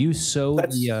 Do you sew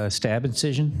the stab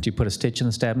incision? Do you put a stitch in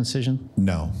the stab incision?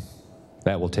 No.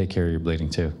 That will take care of your bleeding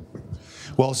too.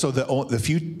 Well, so the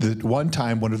one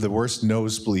time, one of the worst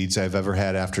nosebleeds I've ever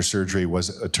had after surgery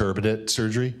was a turbinate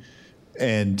surgery,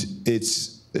 and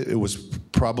it's it was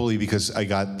probably because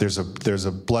there's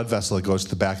a blood vessel that goes to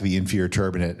the back of the inferior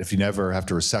turbinate. If you never have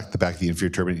to resect the back of the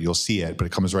inferior turbinate, you'll see it, but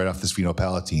it comes right off this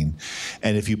phenopalatine.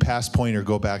 And if you pass point or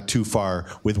go back too far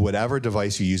with whatever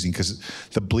device you're using, because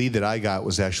the bleed that I got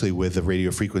was actually with a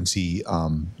radiofrequency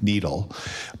needle,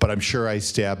 but I'm sure I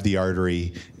stabbed the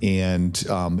artery and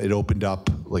it opened up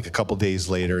like a couple days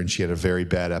later, and she had a very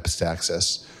bad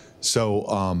epistaxis.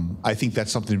 So I think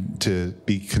that's something to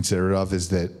be considerate of, is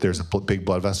that there's a big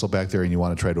blood vessel back there and you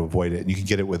want to try to avoid it. And you can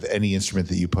get it with any instrument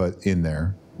that you put in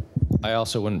there. I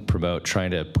also wouldn't promote trying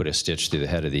to put a stitch through the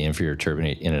head of the inferior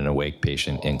turbinate in an awake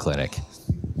patient in clinic.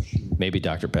 Maybe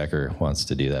Dr. Pecker wants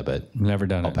to do that, but never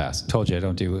done it. I'll pass. Told you I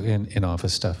don't do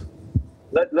in-office stuff.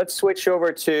 Let's switch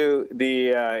over to the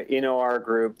INOR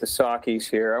group, the SOCIs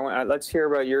here. Let's hear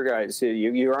about your guys.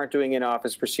 You aren't doing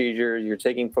in-office procedures. You're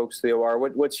taking folks to the OR.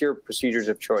 What's your procedures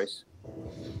of choice?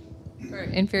 For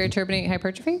inferior turbinate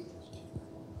hypertrophy?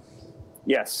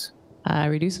 Yes.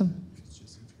 Reduce them.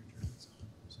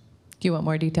 Do you want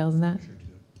more details than that?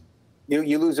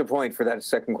 You lose a point for that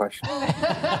second question.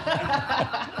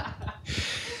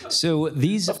 So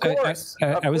these, of course,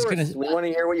 I was going to. We want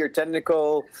to hear what your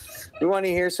technical. We want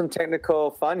to hear some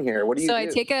technical fun here. What do you do? So I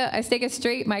take a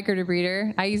straight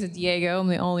microdebrider. I use a Diego. I'm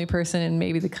the only person in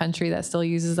maybe the country that still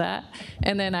uses that.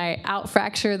 And then I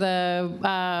out-fracture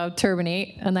the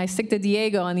turbinate, and I stick the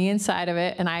Diego on the inside of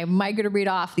it, and I microdebride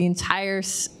off the entire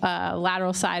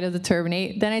lateral side of the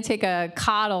turbinate. Then I take a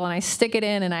coddle and I stick it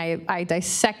in, and I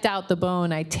dissect out the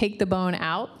bone. I take the bone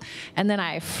out, and then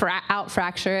I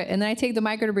out-fracture it, and then I take the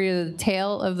microdebrider to the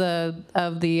tail of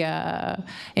the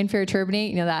inferior turbinate,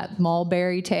 you know, that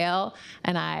mulberry tail,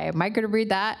 and I microdebride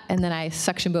that, and then I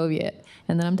suction bovie it,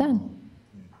 and then I'm done.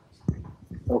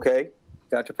 Okay,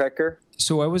 Dr. Pecker?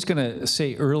 So I was going to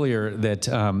say earlier that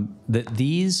that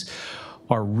these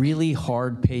are really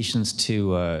hard patients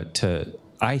to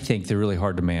I think they're really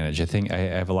hard to manage. I think I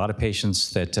have a lot of patients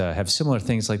that have similar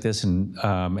things like this,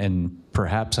 and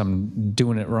perhaps I'm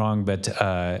doing it wrong, but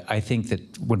I think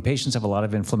that when patients have a lot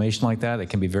of inflammation like that, it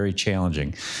can be very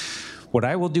challenging. What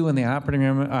I will do in the operating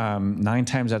room, 9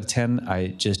 times out of 10, I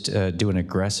just do an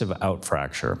aggressive out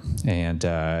fracture. And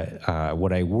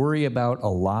what I worry about a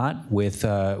lot with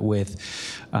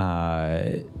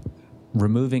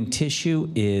removing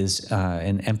tissue is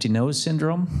an empty nose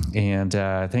syndrome, and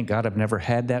thank God I've never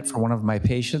had that for one of my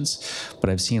patients, but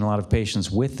I've seen a lot of patients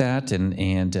with that,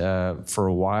 and for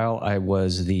a while I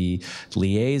was the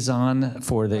liaison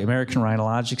for the American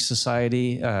Rhinologic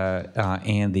Society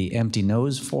and the Empty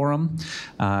Nose Forum,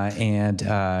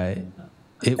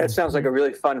 That sounds like a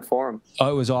really fun forum.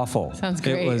 Oh, it was awful. Sounds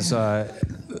great. It was,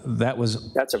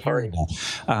 that's a party.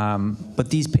 But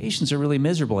these patients are really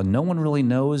miserable, and no one really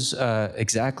knows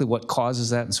exactly what causes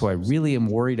that, and so I really am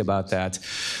worried about that.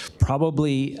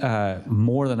 Probably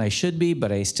more than I should be,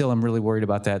 but I still am really worried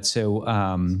about that. So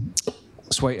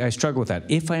I struggle with that.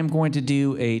 If I'm going to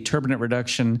do a turbinate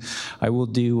reduction, I will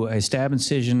do a stab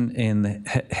incision in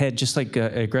the head, just like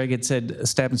Greg had said, a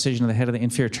stab incision in the head of the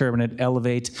inferior turbinate,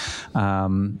 elevate.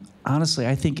 Honestly,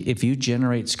 I think if you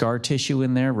generate scar tissue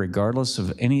in there, regardless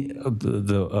of any of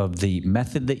the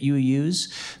method that you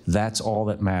use, that's all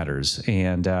that matters.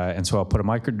 And so I'll put a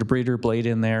microdebrider blade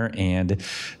in there, and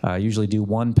usually do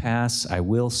one pass. I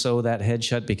will sew that head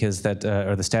shut because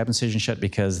or the stab incision shut,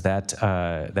 because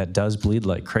that does bleed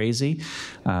like crazy,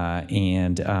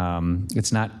 and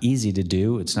it's not easy to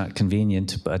do. It's not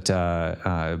convenient, but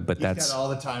that's. You've got all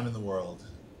the time in the world.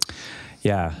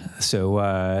 Yeah. So.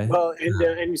 Well,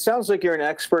 and it sounds like you're an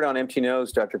expert on empty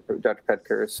nose, Dr.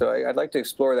 Petker. So I'd like to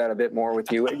explore that a bit more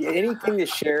with you. Anything to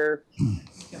share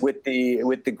with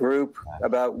the group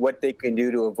about what they can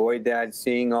do to avoid that?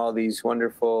 Seeing all these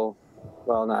wonderful.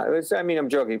 Well, I'm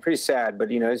joking. Pretty sad,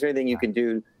 but is there anything you can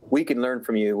do? We can learn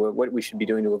from you what we should be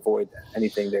doing to avoid that,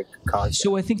 anything that causes.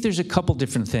 So I think there's a couple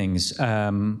different things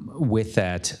with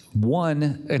that.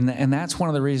 One, and that's one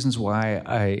of the reasons why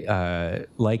I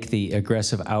like the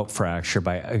aggressive out fracture.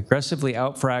 By aggressively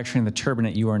out fracturing the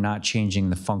turbinate, you are not changing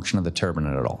the function of the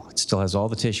turbinate at all. It still has all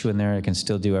the tissue in there. It can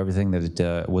still do everything that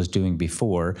it was doing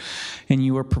before, and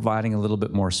you are providing a little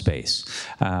bit more space.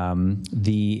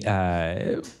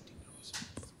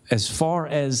 As far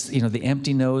as the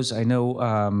empty nose, I know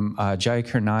Jai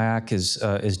Kurnayak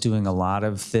is doing a lot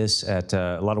of this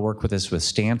a lot of work with this with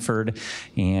Stanford,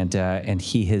 and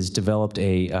he has developed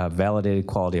a validated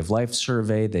quality of life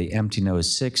survey, the Empty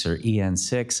Nose 6 or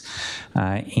EN6,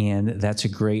 and that's a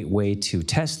great way to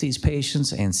test these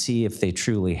patients and see if they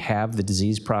truly have the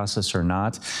disease process or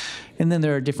not. And then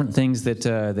there are different things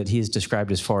that he has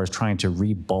described as far as trying to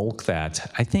rebulk that.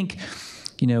 I think.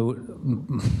 you know,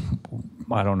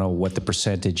 I don't know what the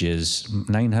percentage is,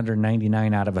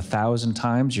 999 out of 1,000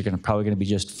 times, you're probably going to be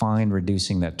just fine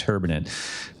reducing that turbinate.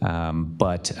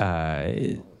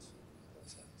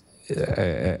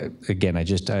 Again,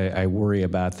 I worry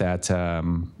about that,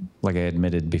 like I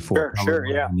admitted before. Sure,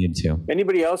 yeah. Need to.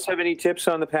 Anybody else have any tips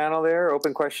on the panel there?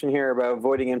 Open question here about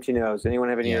avoiding empty nose. Anyone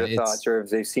have any other thoughts, or have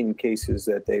they seen cases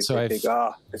that they think,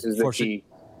 this is the key?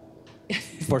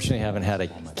 Fortunately, I haven't had a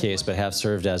case, but have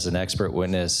served as an expert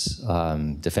witness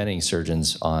defending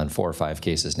surgeons on 4 or 5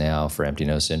 cases now for empty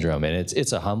nose syndrome, and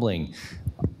it's a humbling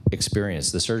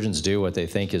experience. The surgeons do what they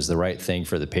think is the right thing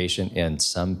for the patient, and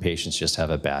some patients just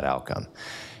have a bad outcome.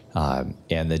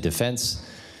 And the defense,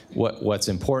 what's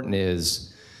important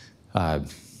is,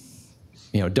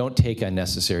 don't take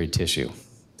unnecessary tissue.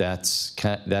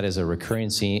 That is a recurring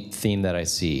theme that I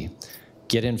see.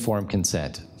 Get informed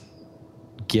consent.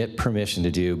 Get permission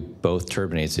to do both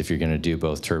turbinates if you're going to do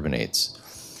both turbinates.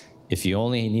 If you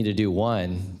only need to do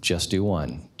one, just do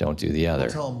one. Don't do the other.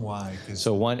 I'll tell them why.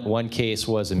 So one case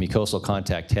was a mucosal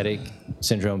contact headache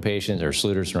syndrome patient, or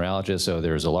Schluter's neurologist. So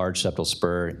there was a large septal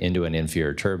spur into an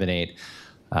inferior turbinate.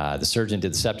 The surgeon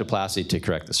did the septoplasty to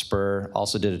correct the spur,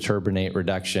 also did a turbinate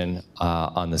reduction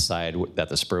on the side that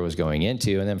the spur was going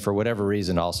into, and then for whatever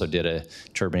reason also did a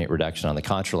turbinate reduction on the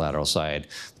contralateral side.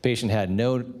 The patient had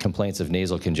no complaints of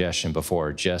nasal congestion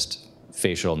before, just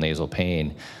facial nasal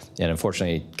pain, and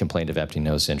unfortunately complained of empty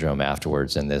nose syndrome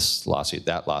afterwards, and that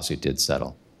lawsuit did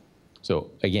settle.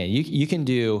 So again, you can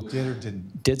do... Did or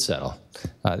didn't? Did settle.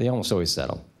 They almost always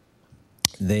settle.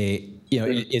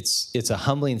 It's a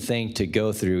humbling thing to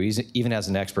go through, even as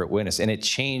an expert witness. And it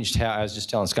changed how, I was just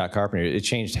telling Scott Carpenter, it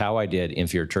changed how I did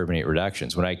inferior turbinate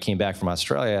reductions. When I came back from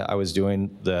Australia, I was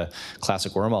doing the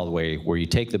classic Wormald way, where you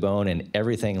take the bone and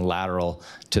everything lateral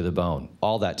to the bone,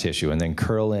 all that tissue, and then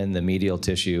curl in the medial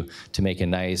tissue to make a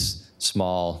nice,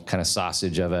 small kind of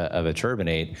sausage of a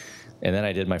turbinate. And then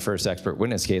I did my first expert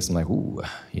witness case. I'm like, ooh,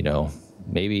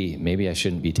 maybe I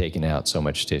shouldn't be taking out so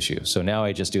much tissue. So now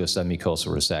I just do a submucosal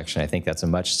resection. I think that's a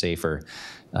much safer,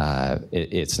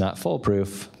 it's not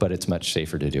foolproof, but it's much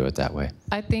safer to do it that way.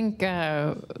 I think,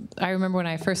 I remember when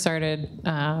I first started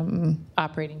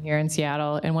operating here in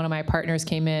Seattle, and one of my partners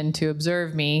came in to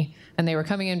observe me, and they were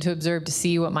coming in to observe to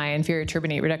see what my inferior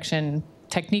turbinate reduction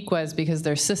technique was, because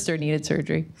their sister needed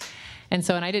surgery. And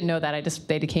I didn't know that.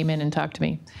 They came in and talked to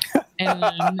me.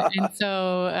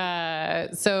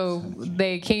 So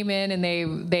they came in and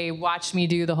they watched me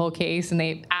do the whole case, and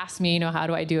they asked me, how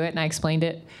do I do it? And I explained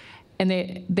it. And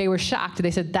they were shocked.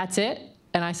 They said, "That's it?"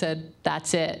 And I said,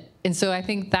 "That's it." And so I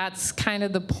think that's kind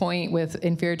of the point with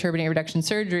inferior turbinate reduction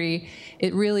surgery.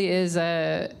 It really is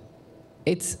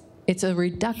it's a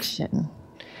reduction.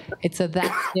 It's a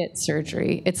that's it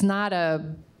surgery. It's not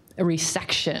a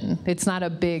resection. It's not a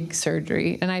big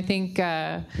surgery. And I think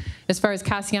as far as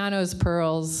Cassiano's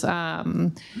pearls,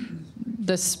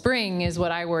 the spring is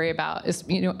what I worry about.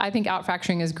 I think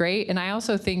outfracturing is great, and I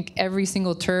also think every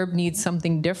single turb needs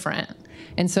something different.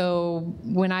 And so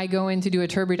when I go in to do a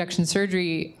turb reduction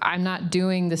surgery, I'm not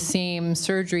doing the same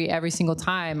surgery every single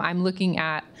time. I'm looking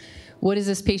at, what does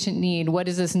this patient need? What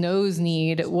does this nose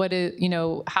need?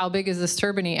 How big is this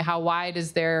turbinate? How wide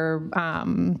is their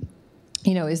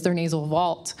is their nasal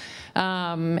vault?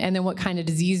 And then what kind of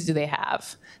disease do they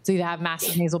have? Do they have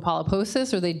massive nasal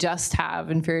polyposis, or they just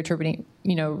have inferior turbinate,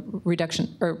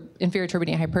 reduction, or inferior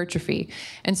turbinate hypertrophy?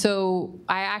 And so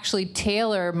I actually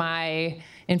tailor my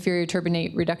inferior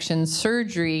turbinate reduction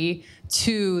surgery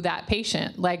to that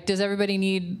patient. Like, does everybody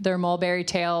need their mulberry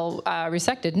tail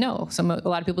resected? No, a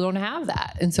lot of people don't have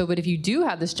that. And so, but if you do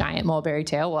have this giant mulberry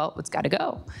tail, well, it's got to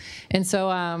go. And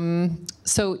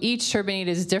so each turbinate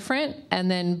is different. And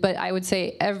then, but I would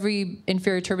say every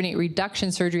inferior turbinate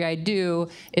reduction surgery I do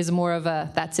is more of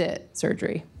a that's it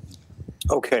surgery.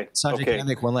 Okay. Sanjay, can I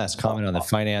make one last comment on the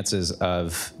finances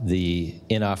of the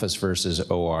in-office versus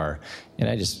OR? And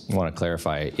I just want to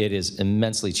clarify, it is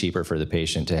immensely cheaper for the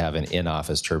patient to have an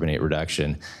in-office turbinate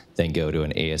reduction than go to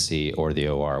an ASC or the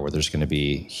OR, where there's going to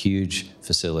be huge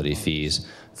facility fees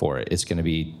for it. It's going to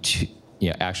be,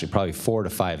 actually probably 4 to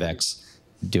 5x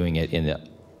doing it in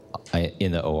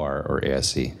the OR or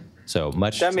ASC. So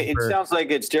much cheaper. It sounds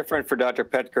like it's different for Dr.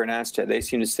 Petker and Asta. They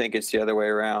seem to think it's the other way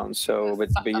around. So, but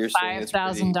you're saying it's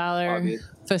 $5,000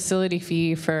 facility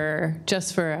fee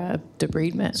just for a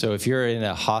debridement. So if you're in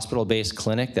a hospital-based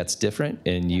clinic, that's different,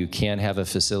 and you can have a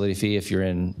facility fee. If you're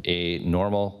in a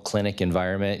normal clinic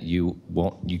environment, you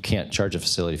can't charge a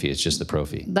facility fee. It's just the pro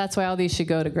fee. That's why all these should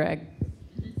go to Greg.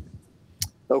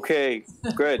 Okay,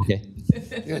 good. Okay.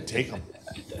 Yeah, take them.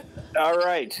 All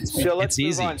right, so let's move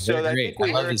easy. on. So They're I great. think we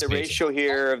I love heard these the patients. ratio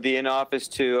here of the in-office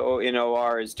to in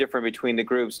OR is different between the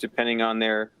groups depending on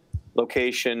their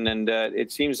location, and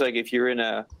it seems like if you're in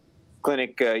a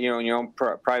clinic, in your own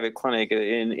private clinic,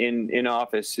 in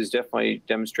office is definitely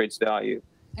demonstrates value.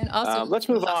 And also, let's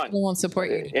move the on. hospital won't support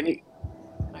you.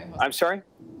 I'm sorry?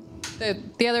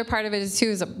 The other part of it is too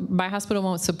is my hospital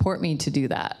won't support me to do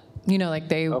that. Like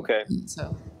they. Okay.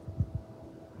 So.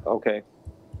 Okay.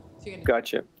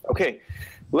 Gotcha. Okay.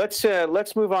 Let's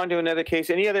move on to another case.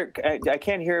 Any other? I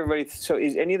can't hear everybody. So,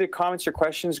 is any other comments or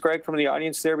questions, Greg, from the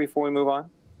audience there before we move on?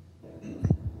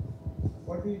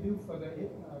 What do you do for the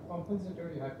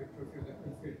compensatory hypertrophy of the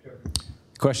inferior turbinate?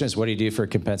 The question is, what do you do for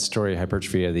compensatory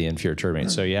hypertrophy of the inferior turbinate?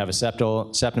 So you have a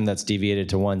septum that's deviated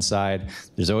to one side.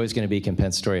 There's always going to be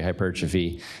compensatory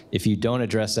hypertrophy. If you don't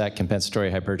address that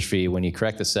compensatory hypertrophy, when you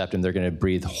correct the septum, they're going to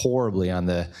breathe horribly on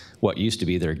what used to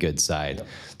be their good side.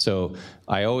 So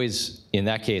I always, in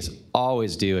that case,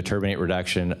 always do a turbinate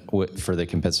reduction for the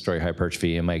compensatory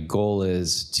hypertrophy, and my goal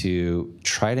is to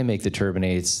try to make the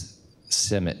turbinates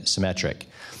symmetric.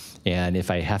 And if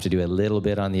I have to do a little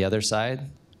bit on the other side,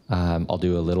 I'll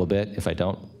do a little bit. If I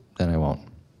don't, then I won't.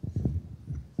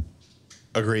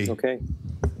 Agree. Okay.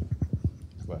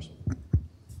 Question.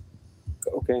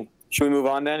 Okay. Should we move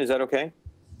on then? Is that okay?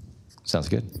 Sounds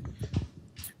good.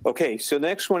 Okay. So the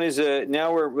next one is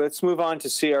let's move on to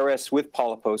CRS with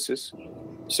polyposis.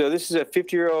 So this is a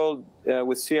 50-year-old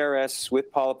with CRS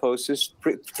with polyposis,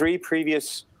 3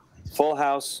 previous full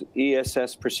house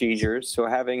ESS procedures. So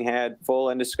having had full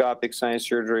endoscopic sinus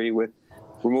surgery with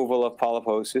removal of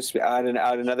polyposis at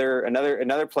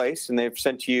another place, and they've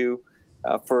sent to you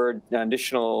for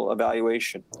additional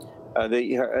evaluation.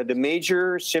 The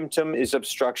major symptom is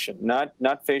obstruction,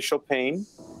 not facial pain,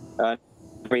 but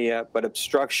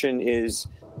obstruction is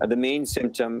the main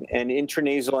symptom, and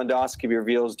intranasal endoscopy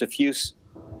reveals diffuse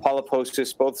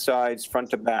polyposis both sides, front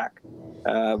to back,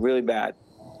 really bad.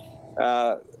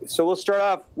 So we'll start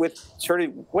off with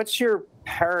what's your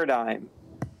paradigm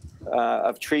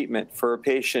of treatment for a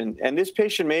patient? And this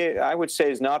patient I would say,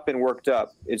 has not been worked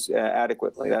up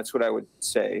adequately. That's what I would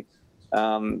say.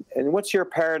 And what's your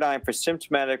paradigm for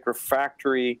symptomatic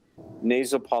refractory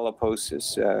nasal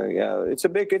polyposis? It's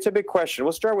a big question.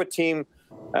 We'll start with Team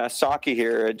Saki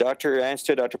here. Dr.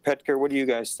 Anstead, Dr. Petker, what do you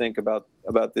guys think about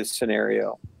this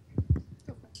scenario?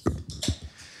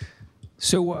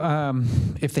 So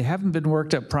if they haven't been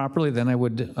worked up properly, then I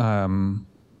would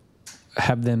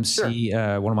have them see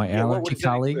one of my allergy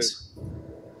colleagues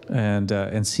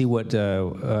and see what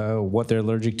they're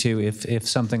allergic to. If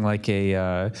something like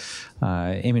a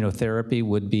immunotherapy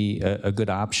would be a good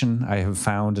option. I have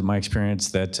found in my experience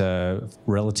that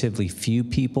relatively few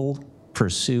people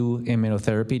pursue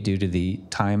immunotherapy due to the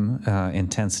time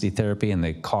intensity therapy and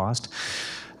the cost.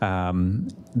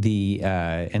 And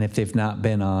if they've not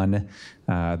been on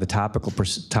the topical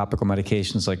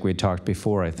medications like we had talked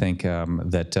before, I think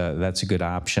that's a good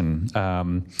option.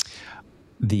 I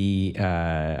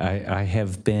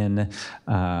have been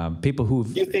people who.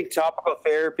 Do you think topical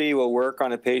therapy will work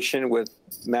on a patient with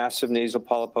massive nasal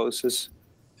polyposis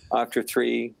after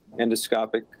 3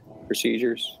 endoscopic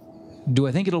procedures? Do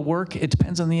I think it'll work? It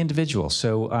depends on the individual.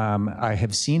 So I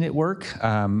have seen it work.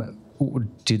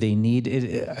 Do they need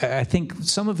it? I think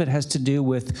some of it has to do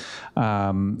with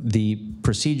the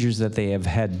procedures that they have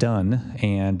had done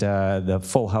and the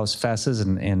full house fesses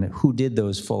and who did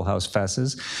those full house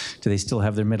fesses. Do they still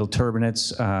have their middle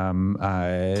turbinates?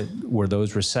 Were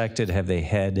those resected? Have they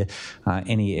had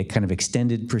any kind of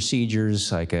extended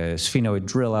procedures like a sphenoid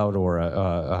drill out or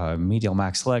a medial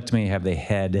maxillectomy? Have they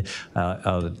had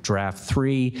a draft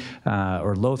 3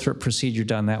 or Lothrop procedure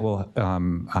done? That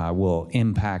will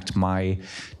impact my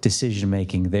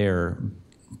decision-making there.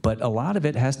 But a lot of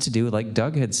it has to do, like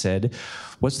Doug had said,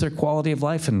 what's their quality of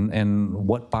life and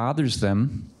what bothers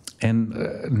them.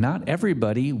 And not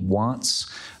everybody wants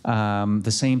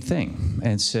the same thing.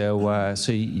 And so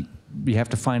you have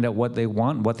to find out what they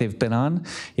want, what they've been on.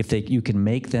 If you can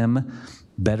make them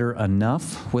better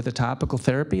enough with a topical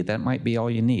therapy, that might be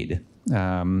all you need.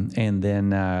 And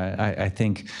then I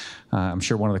think, I'm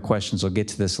sure one of the questions will get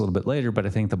to this a little bit later, but I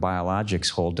think the biologics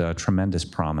hold tremendous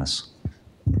promise.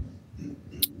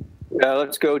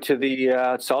 Let's go to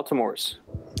the Saltimores.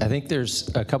 I think there's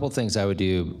a couple things I would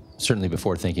do, certainly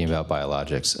before thinking about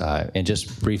biologics. And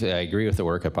just briefly, I agree with the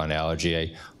workup on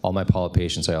allergy. All my polyp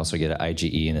patients, I also get an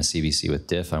IgE and a CBC with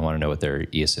diff. I want to know what their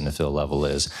eosinophil level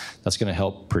is. That's going to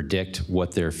help predict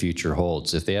what their future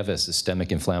holds. If they have a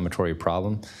systemic inflammatory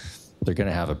problem, they're going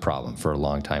to have a problem for a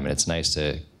long time. And it's nice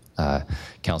to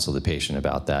counsel the patient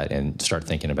about that and start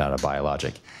thinking about a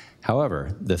biologic.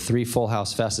 However, the 3 full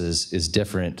house fesses is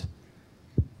different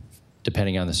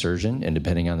depending on the surgeon and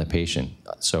depending on the patient.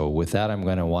 So with that, I'm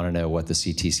going to want to know what the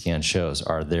CT scan shows.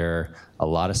 Are there a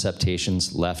lot of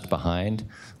septations left behind,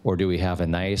 or do we have a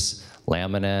nice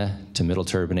lamina to middle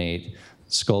turbinate,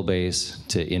 skull base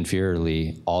to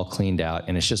inferiorly all cleaned out,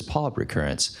 and it's just polyp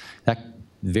recurrence? That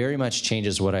very much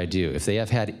changes what I do. If they have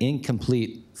had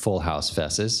incomplete full house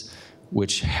fesses,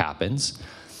 which happens,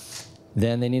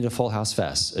 then they need a full house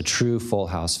fess, a true full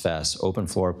house fess, open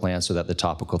floor plan so that the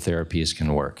topical therapies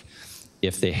can work.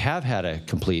 If they have had a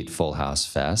complete full house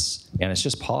fess and it's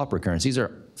just polyp recurrence, these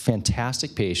are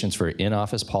fantastic patients for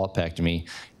in-office polypectomy,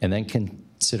 and then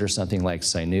consider something like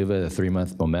Sinuva, the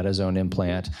 3-month mometazone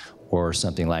implant, or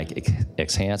something like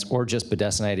Exhance, or just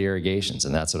budesonide irrigations,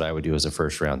 and that's what I would do as a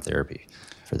first-round therapy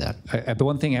for that. The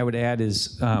one thing I would add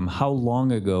is how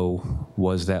long ago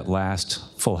was that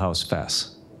last full house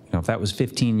fess? You know, if that was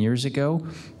 15 years ago,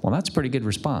 well, that's a pretty good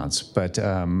response. But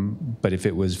if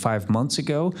it was 5 months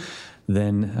ago,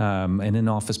 then an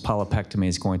in-office polypectomy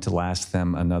is going to last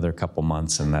them another couple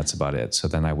months, and that's about it. So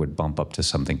then I would bump up to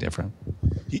something different.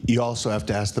 You also have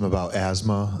to ask them about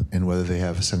asthma and whether they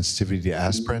have a sensitivity to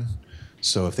aspirin.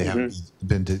 So if they haven't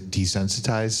been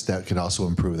desensitized, that could also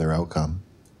improve their outcome.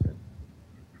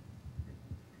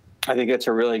 I think that's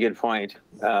a really good point.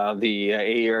 The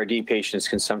AERD patients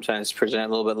can sometimes present a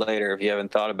little bit later if you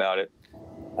haven't thought about it.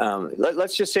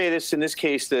 Let's just say this, in this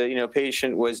case, the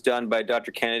patient was done by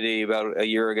Dr. Kennedy about a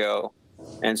year ago,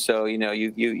 and so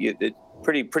you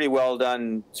pretty well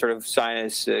done sort of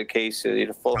sinus case,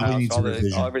 full house,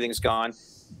 everything's gone.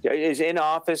 Is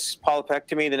in-office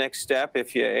polypectomy the next step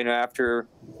if after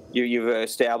you've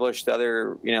established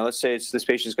other, let's say this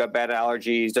patient's got bad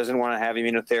allergies, doesn't want to have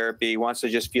immunotherapy, wants to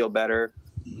just feel better,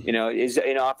 is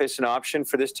in-office an option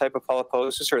for this type of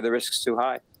polyposis, or are the risks too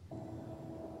high?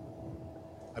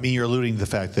 I mean, you're alluding to the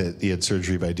fact that he had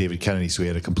surgery by David Kennedy, so he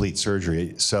had a complete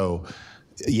surgery. So,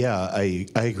 yeah, I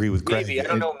agree with Greg. Maybe. I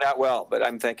don't know him that well, but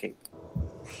I'm thinking.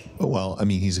 Well, I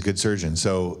mean, he's a good surgeon.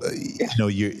 So,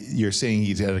 you're saying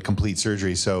he's had a complete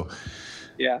surgery. So,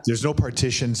 yeah, there's no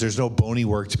partitions, there's no bony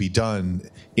work to be done.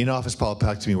 In-office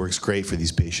polypectomy works great for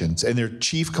these patients. And their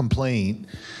chief complaint,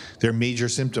 their major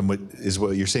symptom is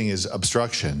what you're saying is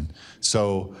obstruction.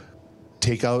 So,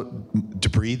 take out,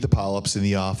 debride the polyps in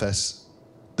the office.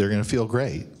 They're going to feel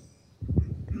great.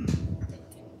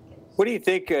 What do you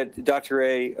think, Dr.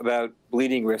 Ray, about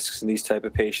bleeding risks in these type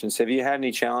of patients? Have you had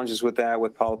any challenges with that,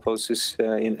 with polyposis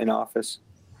in office?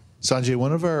 Sanjay,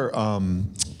 one of our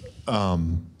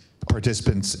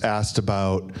participants asked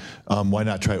about why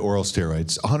not try oral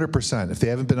steroids. 100%. If they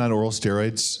haven't been on oral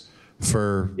steroids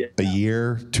for a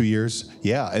year, 2 years,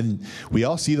 and we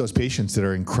all see those patients that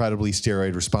are incredibly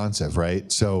steroid responsive,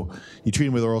 right? So you treat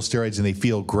them with oral steroids and they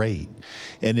feel great.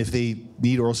 And if they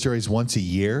need oral steroids once a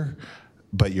year,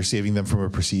 but you're saving them from a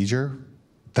procedure,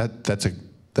 that's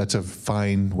a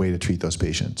fine way to treat those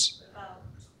patients. About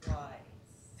twice.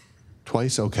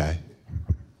 Twice? Okay.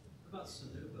 What about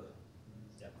Sinuva?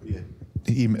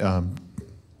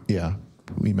 Yeah,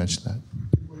 we mentioned that.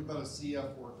 What about a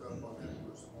CF workup on that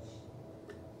person?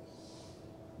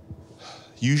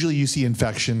 Usually you see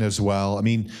infection as well. I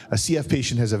mean, a CF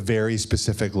patient has a very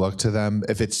specific look to them.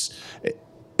 If it's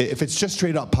just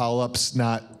straight up polyps,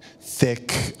 not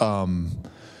thick,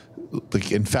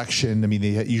 like infection, I mean,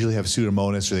 they usually have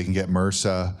Pseudomonas or they can get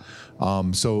MRSA.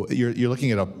 So you're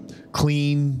looking at a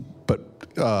clean but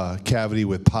cavity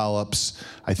with polyps.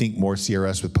 I think more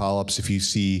CRS with polyps. If you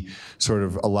see sort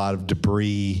of a lot of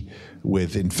debris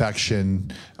with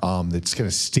infection that's kind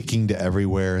of sticking to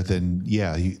everywhere, then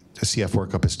a CF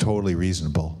workup is totally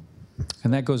reasonable.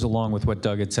 And that goes along with what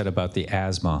Doug had said about the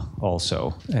asthma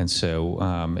also. And so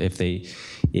if they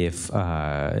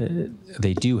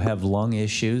do have lung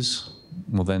issues,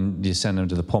 well, then you send them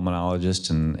to the pulmonologist,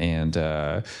 and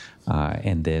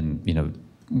then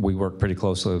we work pretty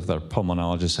closely with our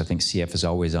pulmonologists. I think CF is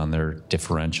always on their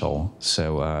differential,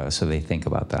 so they think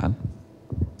about that.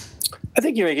 I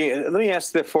think you're making. Let me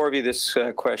ask the four of you this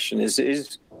question: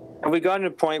 have we gotten to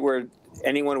a point where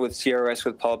anyone with CRS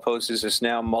with polyposis is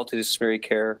now multidisciplinary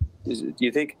care? Do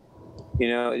you think,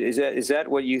 is that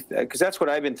what you? Because that's what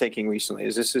I've been thinking recently.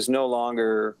 This is no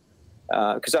longer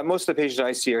because most of the patients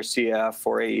I see are CF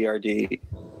or AERD,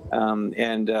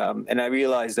 and I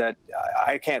realize that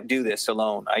I can't do this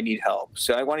alone. I need help.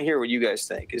 So I want to hear what you guys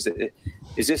think.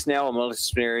 Is this now a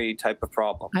multidisciplinary type of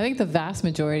problem? I think the vast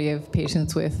majority of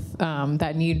patients with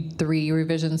that need 3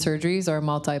 revision surgeries are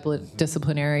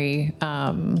multidisciplinary,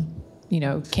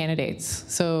 candidates.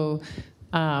 So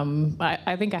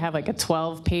I think I have like a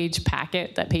 12-page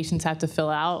packet that patients have to fill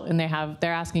out, and I'm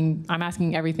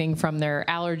asking everything from their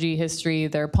allergy history,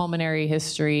 their pulmonary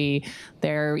history,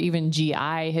 their even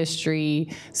GI history.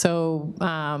 So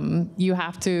you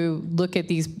have to look at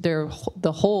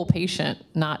the whole patient,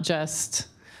 not just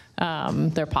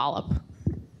their polyp.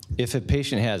 If a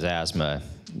patient has asthma,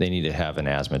 they need to have an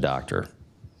asthma doctor.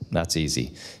 That's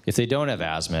easy. If they don't have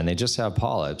asthma and they just have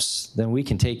polyps, then we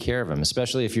can take care of them,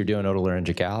 especially if you're doing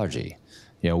otolaryngologic allergy.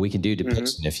 We can do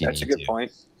Dupixent if you need to. That's a good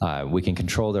point. We can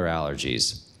control their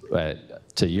allergies.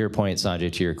 But to your point,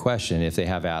 Sanjay, to your question, if they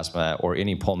have asthma or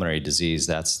any pulmonary disease,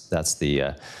 that's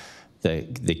the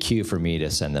cue for me to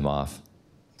send them off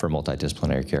for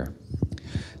multidisciplinary care.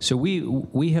 So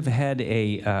we have had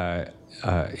a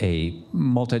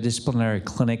multidisciplinary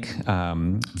clinic.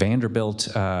 Vanderbilt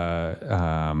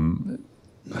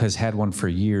has had one for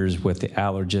years with the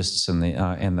allergists and the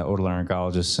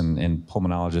otolaryngologists and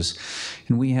pulmonologists.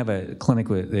 And we have a clinic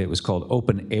it was called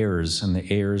Open Airs, and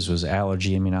the Airs was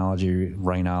allergy, immunology,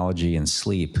 rhinology, and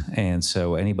sleep. And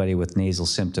so anybody with nasal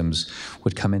symptoms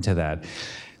would come into that.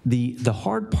 The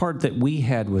hard part that we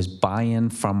had was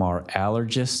buy-in from our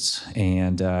allergists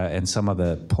and some of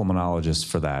the pulmonologists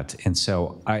for that. And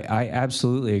so I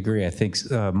absolutely agree. I think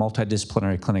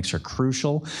multidisciplinary clinics are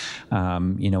crucial. I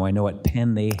know at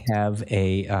Penn they have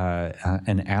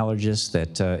an allergist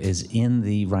that is in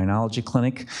the rhinology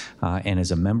clinic and is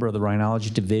a member of the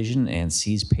rhinology division and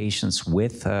sees patients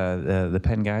with the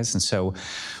Penn guys. And so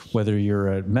whether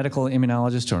you're a medical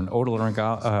immunologist or an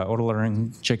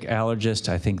otolaryngologic allergist,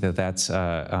 I think that's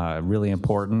really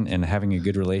important, and having a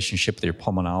good relationship with your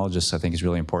pulmonologist, I think, is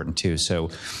really important too. So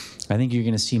I think you're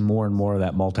going to see more and more of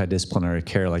that multidisciplinary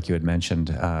care, like you had mentioned,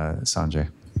 Sanjay.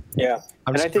 Yeah,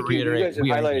 and I think you guys have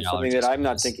highlighted something that I'm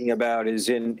not thinking about is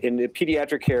in the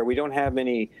pediatric care, we don't have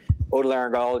many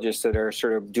otolaryngologists that are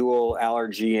sort of dual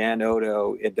allergy and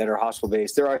oto that are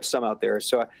hospital-based. There are some out there.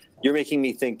 So you're making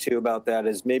me think too about that,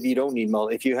 is maybe you don't need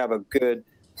if you have a good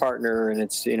partner and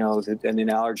it's, and an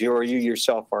allergy, or you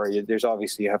yourself there's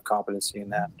obviously you have competency in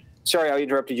that. Sorry, I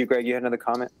interrupted you, Greg. You had another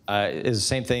comment? It's the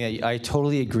same thing. I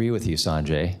totally agree with you,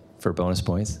 Sanjay, for bonus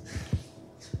points.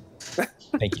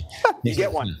 Thank you. You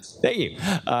get one. Thank you.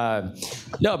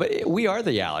 No, but we are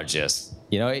the allergists.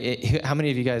 How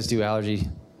many of you guys do allergy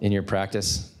in your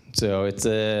practice? So it's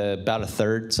about a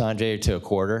third, Sanjay, to a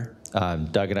quarter.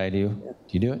 Doug and I do.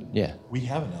 Do you do it? Yeah. We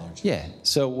have an allergist. Yeah.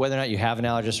 So whether or not you have an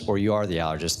allergist or you are the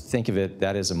allergist, think of it,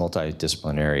 that is a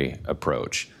multidisciplinary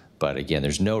approach. But again,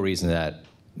 there's no reason that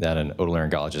an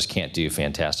otolaryngologist can't do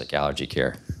fantastic allergy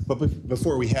care. But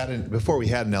before we had an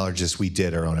allergist, we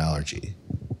did our own allergy.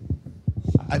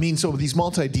 I mean, so these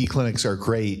multi-D clinics are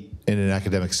great in an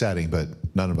academic setting, but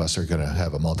none of us are going to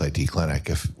have a multi-D clinic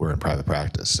if we're in private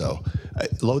practice. So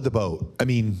load the boat. I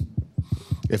mean,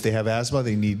 if they have asthma,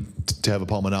 they need to have a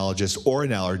pulmonologist or an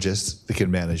allergist that can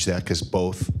manage that, because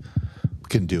both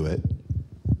can do it.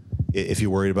 If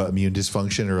you're worried about immune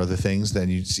dysfunction or other things, then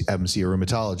you have them see a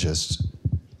rheumatologist.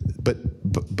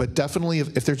 But definitely,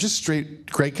 if they're just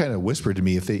straight, Greg kind of whispered to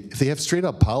me, if they have straight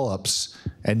up polyps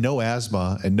and no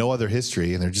asthma and no other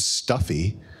history and they're just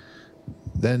stuffy,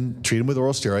 then treat them with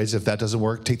oral steroids. If that doesn't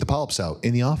work, take the polyps out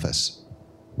in the office.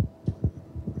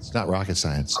 It's not rocket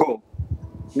science. Cool.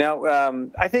 Now,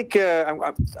 I think I'm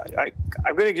going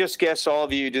to just guess all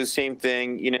of you do the same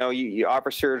thing. You offer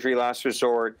surgery last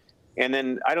resort, and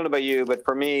then I don't know about you, but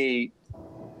for me,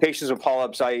 patients with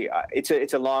polyps,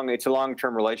 it's a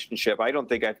long-term relationship. I don't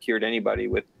think I've cured anybody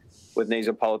with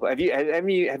nasal polyps. Have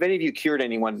any of you cured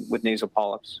anyone with nasal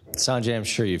polyps? Sanjay, I'm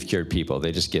sure you've cured people.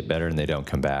 They just get better and they don't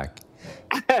come back.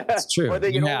 It's true. Or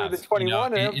they get older than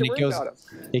 21 and have to worry about it.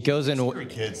 It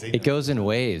goes in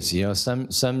waves.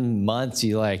 Some months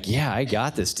you're like, yeah, I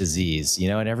got this disease,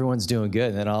 and everyone's doing good.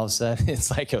 And then all of a sudden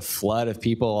it's like a flood of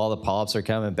people. All the polyps are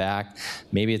coming back.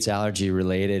 Maybe it's allergy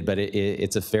related, but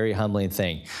it's a very humbling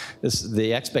thing.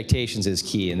 The expectations is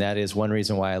key. And that is one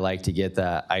reason why I like to get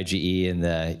the IgE and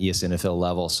the eosinophil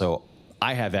level. So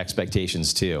I have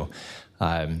expectations too.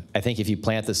 I think if you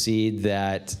plant the seed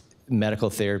that medical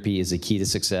therapy is a key to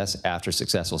success after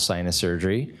successful sinus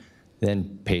surgery,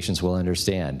 then patients will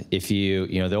understand. If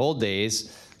the old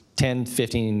days, 10,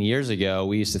 15 years ago,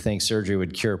 we used to think surgery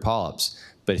would cure polyps.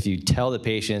 But if you tell the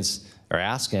patients or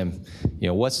ask them,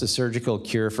 what's the surgical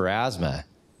cure for asthma?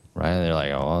 Right? And they're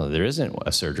like, oh, there isn't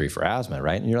a surgery for asthma,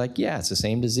 right? And you're like, yeah, it's the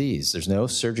same disease. There's no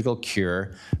surgical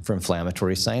cure for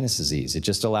inflammatory sinus disease. It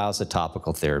just allows the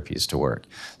topical therapies to work.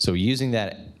 So using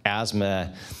that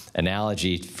asthma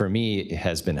analogy, for me,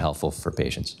 has been helpful for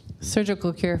patients.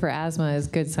 Surgical cure for asthma is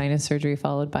good sinus surgery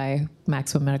followed by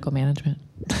maximum medical management.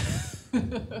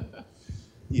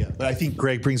 Yeah, but I think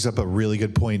Greg brings up a really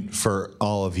good point for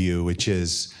all of you, which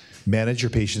is manage your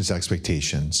patient's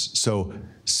expectations. So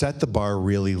set the bar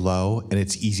really low, and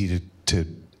it's easy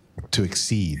to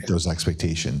exceed those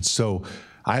expectations. So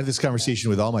I have this conversation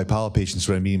with all my polyp patients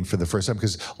when I meet them for the first time,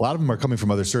 because a lot of them are coming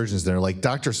from other surgeons. They're like,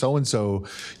 Dr. So-and-so,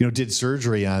 did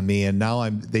surgery on me, and now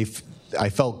I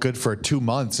felt good for 2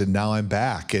 months, and now I'm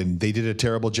back, and they did a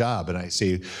terrible job. And I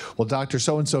say, well, Dr.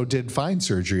 So-and-so did fine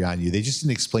surgery on you. They just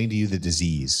didn't explain to you the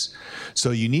disease.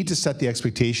 So you need to set the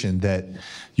expectation that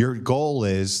your goal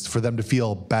is for them to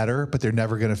feel better, but they're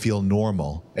never going to feel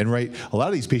normal. And a lot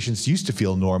of these patients used to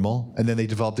feel normal, and then they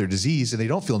develop their disease, and they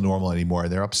don't feel normal anymore,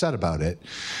 and they're upset about it.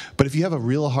 But if you have a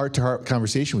real heart-to-heart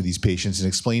conversation with these patients and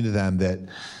explain to them that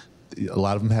a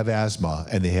lot of them have asthma,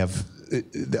 and they have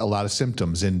a lot of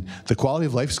symptoms, and the quality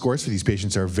of life scores for these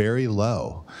patients are very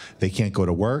low. They can't go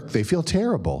to work. They feel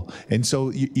terrible. And so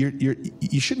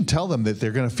you shouldn't tell them that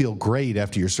they're going to feel great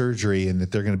after your surgery and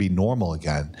that they're going to be normal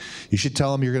again. You should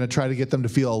tell them you're going to try to get them to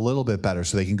feel a little bit better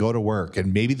so they can go to work,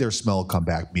 and maybe their smell will come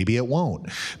back. Maybe it won't.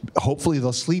 Hopefully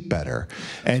they'll sleep better.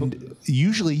 And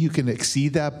usually you can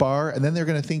exceed that bar, and then they're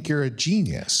going to think you're a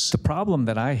genius. The problem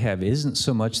that I have isn't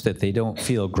so much that they don't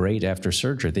feel great after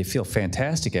surgery. They feel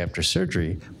fantastic after surgery,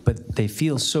 but they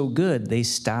feel so good they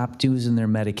stopped using their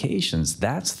medications.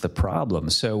 That's the problem.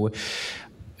 So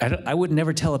I would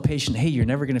never tell a patient, hey, you're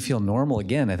never going to feel normal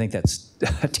again. I think that's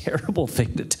a terrible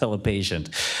thing to tell a patient.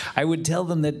 I would tell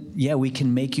them that, yeah, we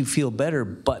can make you feel better,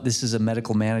 but this is a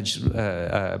medically managed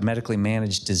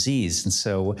disease. And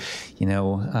so,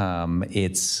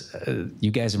 it's you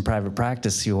guys in private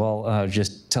practice, you all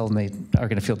just tell them they are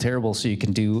going to feel terrible so you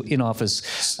can do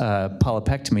in-office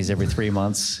polypectomies every 3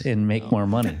 months and make more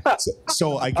money.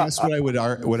 So I guess what I would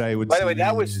By the way,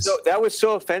 that was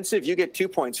so offensive. You get 2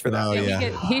 points for that. Oh,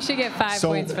 yeah. He should get 5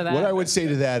 points for that. What I would say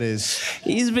to that is,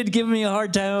 he's been giving me a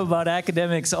hard time about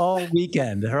academics all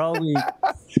weekend or all week.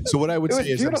 So what I would say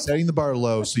is I'm setting the bar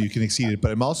low so you can exceed it, but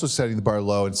I'm also setting the bar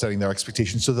low and setting their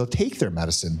expectations so they'll take their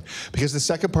medicine. Because the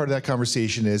second part of that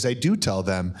conversation is I do tell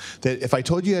them that if I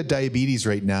told you had diabetes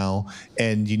right now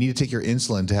and you need to take your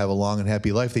insulin to have a long and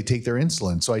happy life, they take their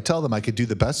insulin. So I tell them I could do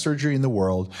the best surgery in the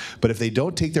world, but if they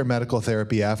don't take their medical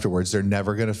therapy afterwards, they're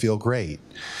never going to feel great.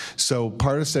 So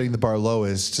part of setting the bar low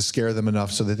is to scare them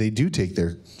enough so that they do take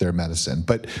their medicine.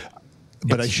 But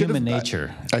it's I should human have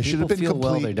nature. I should have been feel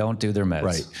complete. Well, they don't do their meds.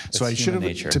 Right. So I should have.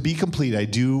 Nature. To be complete, I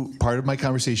do. Part of my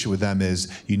conversation with them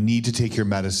is you need to take your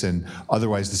medicine,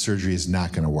 otherwise the surgery is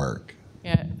not going to work.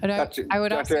 Yeah, and I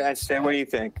would also. Dr. Anstad, what do you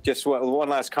think? Just one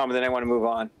last comment, then I want to move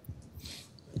on.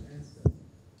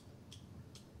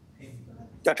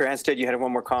 Dr. Anstad, you had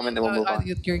one more comment, then we'll move on.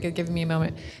 You're giving me a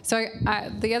moment. So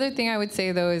the other thing I would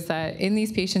say, though, is that in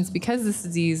these patients, because this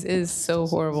disease is so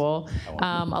horrible,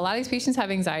 a lot of these patients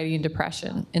have anxiety and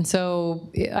depression. And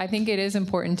so I think it is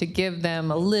important to give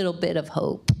them a little bit of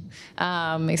hope,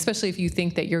 especially if you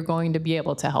think that you're going to be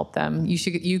able to help them.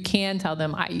 You can tell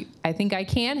them, I think I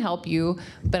can help you,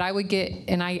 but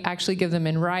I actually give them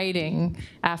in writing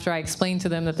after I explain to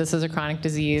them that this is a chronic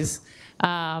disease.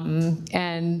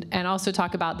 And also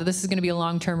talk about that this is going to be a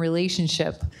long-term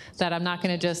relationship, that I'm not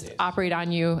going to just operate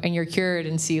on you and you're cured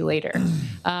and see you later.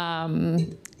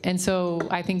 And so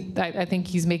I think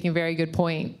he's making a very good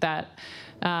point that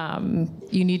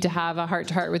you need to have a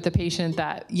heart-to-heart with the patient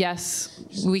that, yes,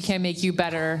 we can make you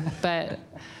better, but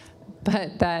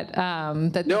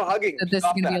that no hugging. that this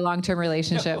is going to be a long-term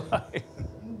relationship. I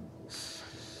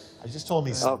just told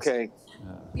me. Okay.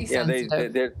 Yeah,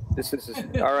 this is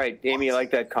all right, Amy. I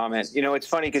like that comment. It's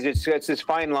funny because it's this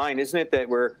fine line, isn't it? That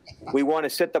we want to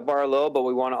set the bar low, but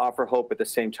we want to offer hope at the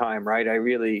same time, right?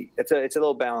 It's a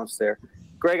little balance there.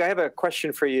 Greg, I have a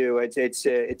question for you. It's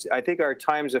I think our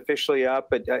time's officially up,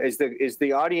 but is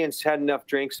the audience had enough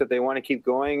drinks that they want to keep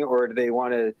going, or do they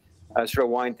want to sort of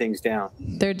wind things down?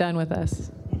 They're done with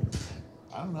us.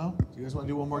 I don't know. Do you guys want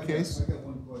to do one more case? I got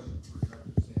one question for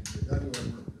Dr.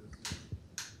 Sanjay.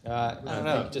 I don't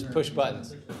know. Just push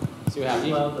buttons. See what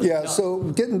happens. Yeah, so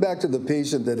getting back to the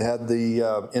patient that had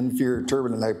the inferior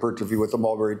turbinate hypertrophy with the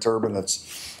Mulberry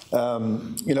turbinates,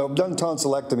 I've done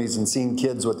tonsillectomies and seen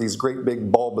kids with these great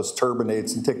big bulbous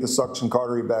turbinates and take the suction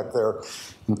cautery back there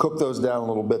and cook those down a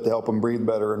little bit to help them breathe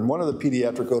better. And one of the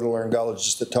pediatric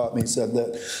otolaryngologists that taught me said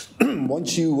that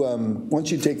once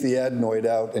you take the adenoid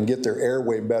out and get their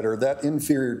airway better, that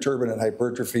inferior turbinate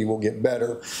hypertrophy will get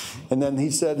better. And then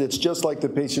he said it's just like the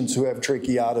patients who have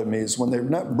tracheotomies. When they're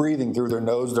not breathing through their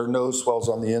nose swells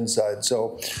on the inside.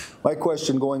 So my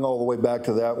question going all the way back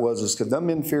to that is could them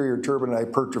inferior turbinate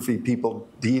hypertrophy people,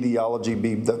 the etiology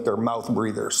be that they're mouth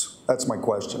breathers? That's my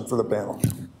question for the panel.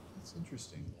 That's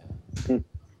interesting.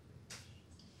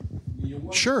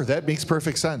 Sure, that makes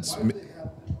perfect sense.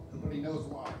 Nobody knows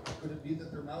why. Could it be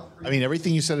that their mouth? I mean,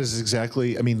 everything you said is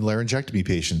exactly, I mean, laryngectomy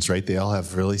patients, right? They all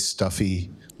have really stuffy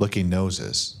looking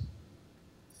noses.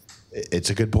 It's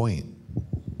a good point.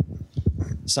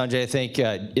 Sanjay, I think,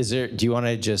 do you want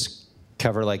to just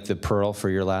cover like the pearl for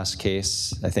your last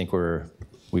case? I think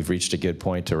we've reached a good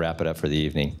point to wrap it up for the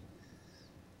evening.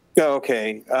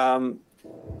 Okay.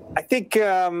 I think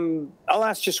I'll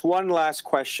ask just one last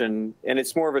question, and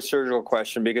it's more of a surgical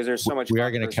question because there's so much. We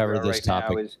are going to cover this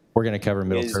topic. We're going to cover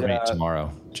middle turbinate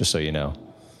tomorrow, just so you know.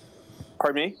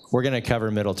 Pardon me? We're going to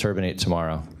cover middle turbinate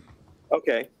tomorrow.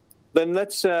 Okay. Then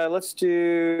let's wrap up.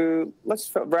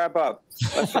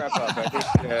 Let's wrap up.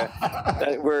 I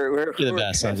think we're You're the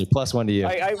best, Sanjay. +1 to you.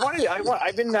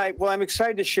 I'm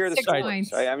excited to share the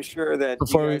stories. I'm sure that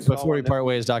before we part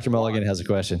ways, Dr. Mulligan has a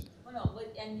question.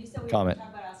 And you said we Comment.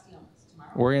 were going to talk about osteomas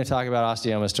tomorrow. We're going to talk about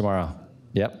osteomas tomorrow.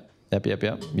 Yep.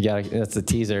 You got that's the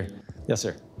teaser. Yes,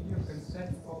 sir. In your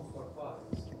consent form for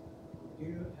polyps, do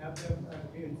you have them,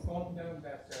 do you inform them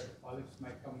that polyps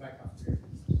might come back after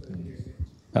surgery?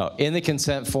 Oh, in the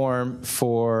consent form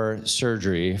for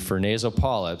surgery for nasal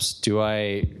polyps, do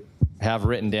I have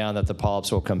written down that the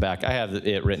polyps will come back? I have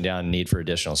it written down, need for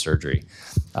additional surgery.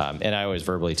 And I always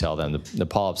verbally tell them the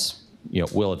polyps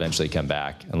will eventually come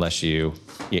back unless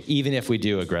even if we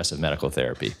do aggressive medical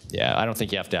therapy. Yeah, I don't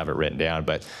think you have to have it written down,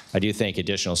 but I do think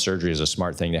additional surgery is a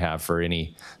smart thing to have for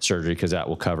any surgery because that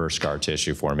will cover scar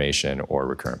tissue formation or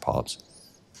recurrent polyps.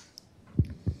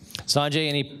 Sanjay,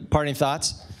 any parting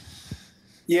thoughts?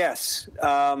 Yes.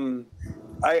 I'm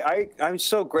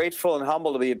so grateful and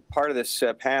humbled to be a part of this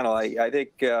panel. I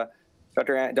think Drs.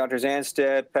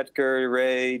 Anstead, Petker,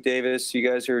 Ray, Davis, you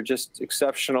guys are just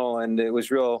exceptional, and it was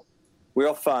real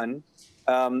fun.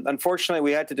 Unfortunately,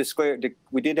 we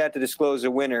did have to disclose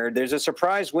a winner. There's a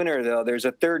surprise winner, though. There's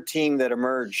a third team that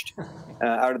emerged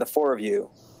out of the four of you.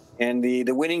 And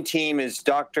the winning team is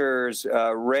Doctors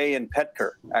Ray and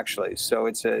Petker, actually. So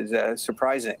it's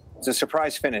surprising. It's a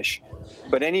surprise finish.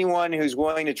 But anyone who's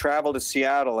willing to travel to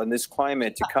Seattle in this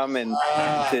climate to come and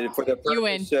for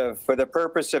the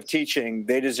purpose of teaching,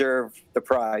 they deserve the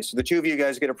prize. So the two of you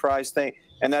guys get a prize thing,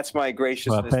 and that's my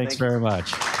graciousness. Well, thanks very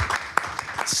much.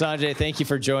 Sanjay, thank you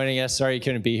for joining us. Sorry you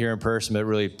couldn't be here in person, but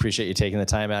really appreciate you taking the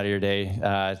time out of your day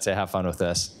to have fun with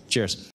us. Cheers.